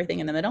can put everything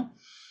in the middle.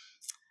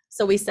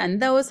 So we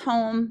send those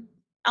home.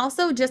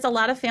 Also, just a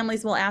lot of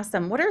families will ask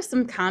them, what are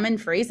some common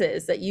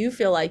phrases that you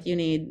feel like you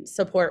need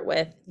support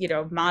with,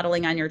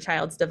 modeling on your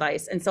child's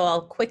device? And so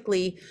I'll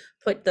quickly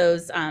put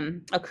those,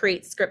 I'll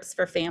create scripts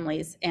for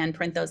families and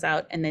print those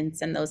out and then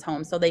send those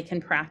home so they can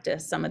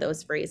practice some of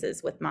those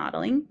phrases with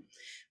modeling.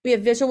 We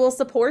have visual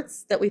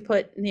supports that we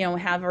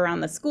have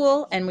around the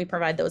school, and we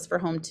provide those for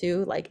home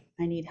too, like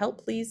I need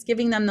help, please,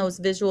 giving them those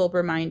visual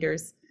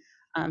reminders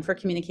for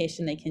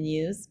communication they can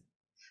use.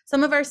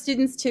 Some of our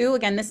students too,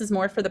 again, this is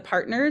more for the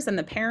partners and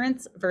the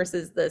parents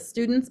versus the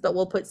students, but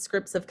we'll put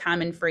scripts of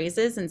common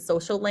phrases and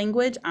social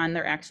language on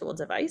their actual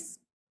device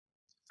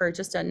for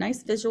just a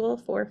nice visual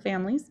for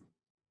families.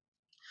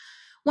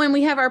 When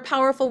we have our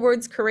Powerful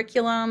Words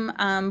curriculum,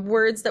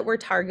 words that we're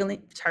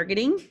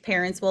targeting,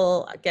 parents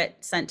will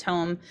get sent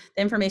home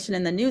the information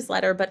in the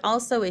newsletter, but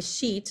also a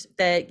sheet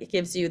that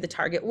gives you the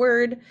target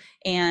word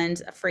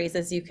and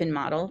phrases you can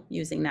model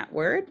using that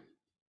word.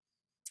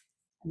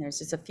 And there's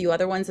just a few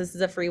other ones. This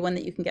is a free one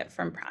that you can get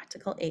from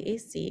Practical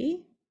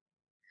AAC.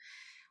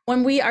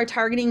 When we are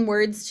targeting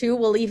words too,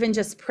 we'll even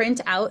just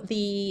print out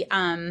the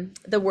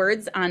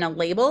words on a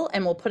label,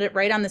 and we'll put it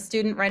right on the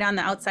student, right on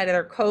the outside of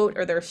their coat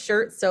or their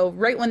shirt. So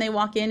right when they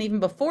walk in, even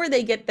before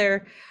they get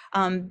their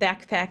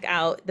backpack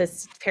out, the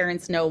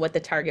parents know what the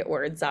target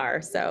words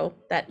are. So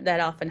that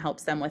often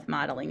helps them with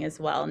modeling as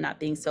well, not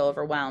being so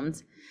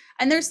overwhelmed.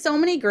 And there's so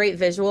many great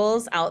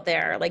visuals out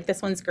there. Like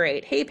this one's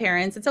great. Hey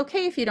parents, it's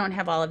okay if you don't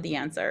have all of the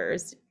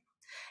answers.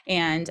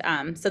 And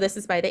so this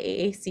is by the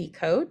AAC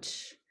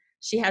coach.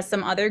 She has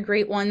some other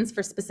great ones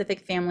for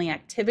specific family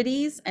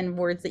activities and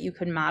words that you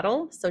can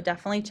model. So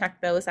definitely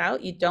check those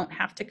out. You don't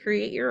have to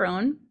create your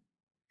own.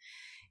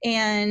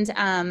 And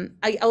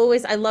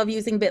I love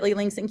using bit.ly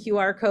links and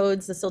QR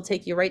codes. This will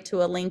take you right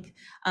to a link.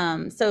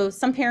 So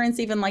some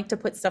parents even like to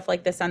put stuff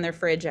like this on their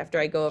fridge after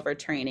I go over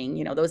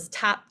training, those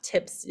top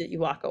tips that you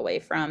walk away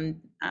from,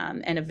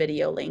 and a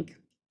video link.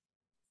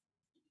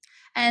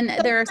 And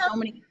there are so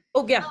many,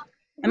 oh yeah,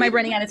 am I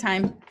running out of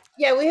time?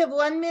 Yeah, we have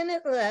 1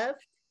 minute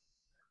left.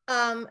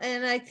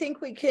 And I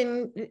think we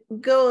can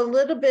go a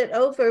little bit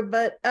over,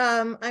 but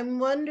I'm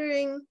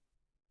wondering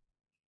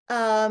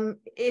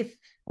if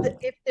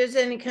there's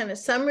any kind of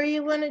summary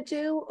you want to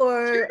do,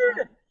 or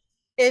Sure.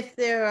 If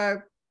there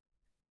are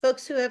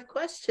folks who have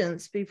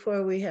questions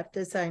before we have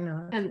to sign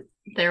off. And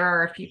there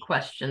are a few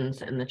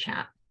questions in the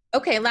chat.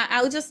 Okay,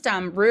 I'll just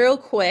real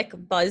quick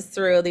buzz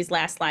through these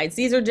last slides.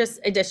 These are just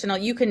additional.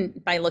 You can,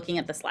 by looking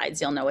at the slides,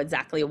 you'll know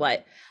exactly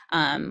what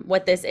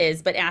this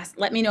is, but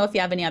let me know if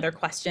you have any other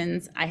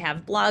questions. I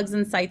have blogs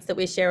and sites that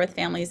we share with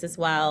families as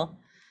well.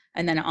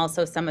 And then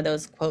also some of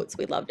those quotes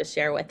we'd love to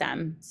share with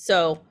them.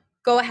 So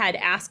go ahead,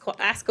 ask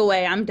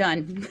away, I'm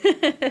done.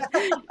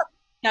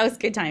 That was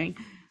good timing.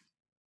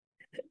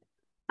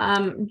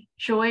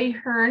 Joy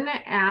Hearn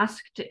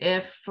asked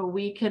if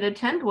we could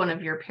attend one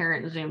of your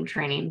parent Zoom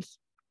trainings.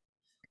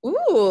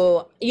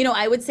 Ooh,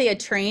 I would say a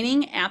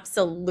training,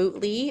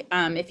 absolutely.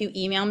 If you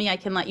email me, I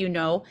can let you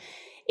know.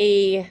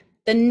 The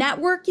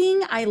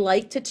networking, I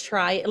like to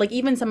try, like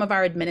even some of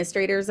our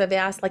administrators have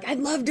asked, like, I'd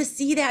love to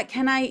see that.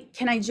 Can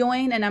I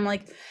join? And I'm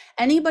like,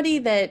 anybody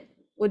that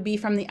would be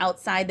from the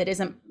outside that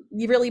isn't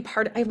really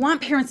I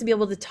want parents to be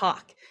able to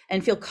talk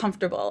and feel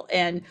comfortable.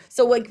 And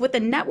so like with the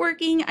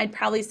networking, I'd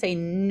probably say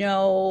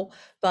no,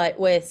 but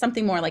with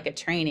something more like a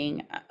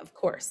training, of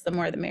course, the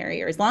more the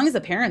merrier, as long as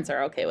the parents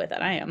are okay with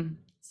it, I am.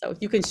 So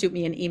you can shoot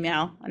me an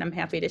email and I'm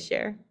happy to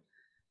share.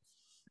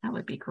 That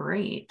would be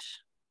great.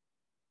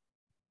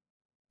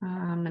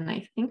 And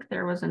I think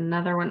there was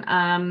another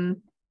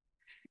one.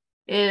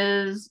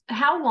 Is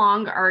how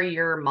long are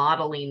your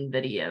modeling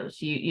videos?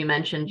 You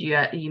mentioned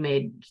you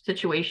made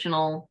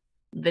situational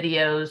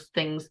videos,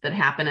 things that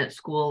happen at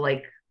school,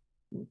 like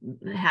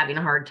having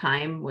a hard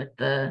time with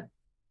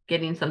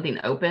getting something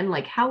open.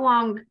 Like how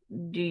long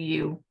do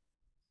you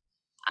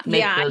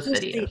make those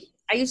videos?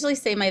 I usually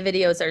say my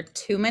videos are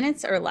 2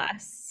 minutes or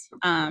less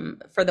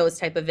for those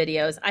type of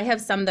videos. I have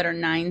some that are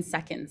 9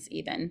 seconds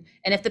even.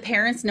 And if the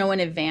parents know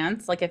in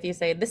advance, like if you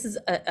say, this is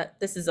a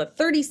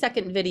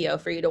 30-second video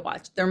for you to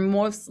watch, they're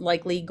most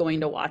likely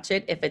going to watch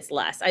it if it's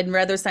less. I'd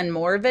rather send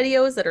more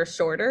videos that are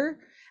shorter.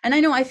 And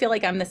I feel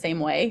like I'm the same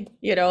way.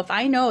 If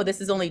I know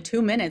this is only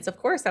 2 minutes, of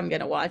course I'm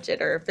going to watch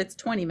it, or if it's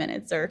 20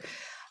 minutes or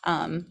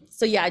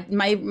so yeah,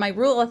 my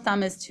rule of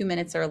thumb is 2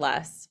 minutes or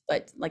less.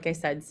 But like I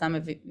said, some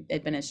have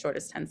been as short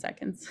as 10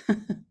 seconds.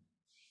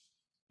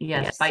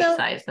 Yes, bite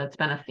size. That's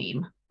been a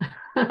theme.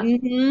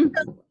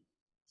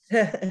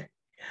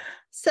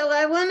 So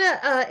I want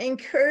to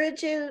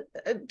encourage you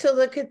to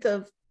look at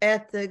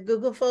the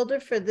Google folder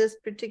for this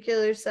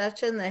particular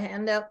session, the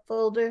handout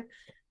folder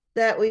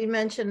that we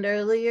mentioned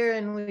earlier,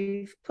 and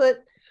we've put,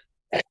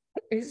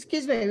 we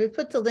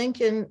put the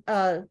link in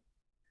a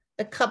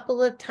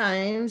couple of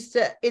times.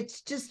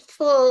 It's just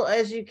full,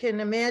 as you can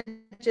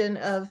imagine,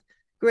 of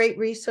great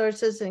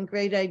resources and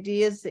great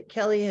ideas that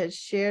Kelly has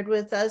shared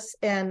with us.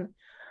 And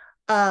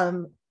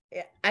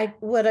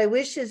what I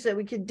wish is that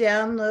we could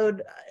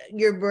download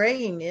your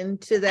brain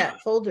into that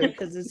folder,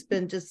 because it's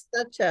been just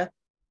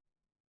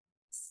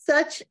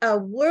such a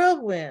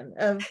whirlwind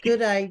of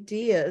good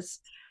ideas.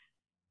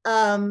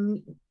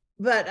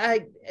 But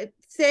I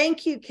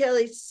thank you,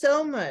 Kelly,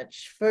 so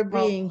much for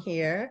being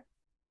here.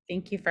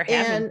 Thank you for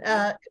having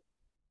me.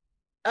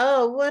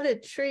 Oh, what a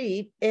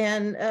treat.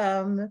 And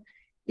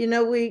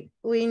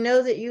we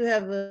know that you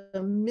have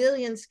a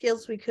million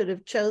skills we could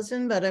have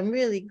chosen, but I'm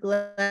really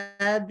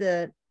glad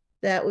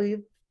that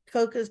we've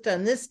focused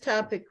on this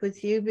topic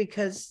with you,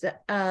 because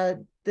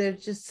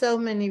there's just so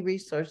many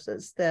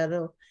resources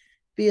that'll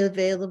be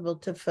available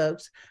to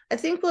folks. I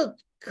think we'll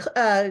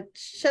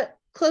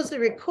close the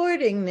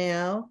recording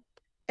now,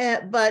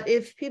 but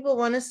if people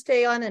want to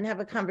stay on and have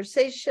a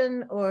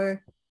conversation or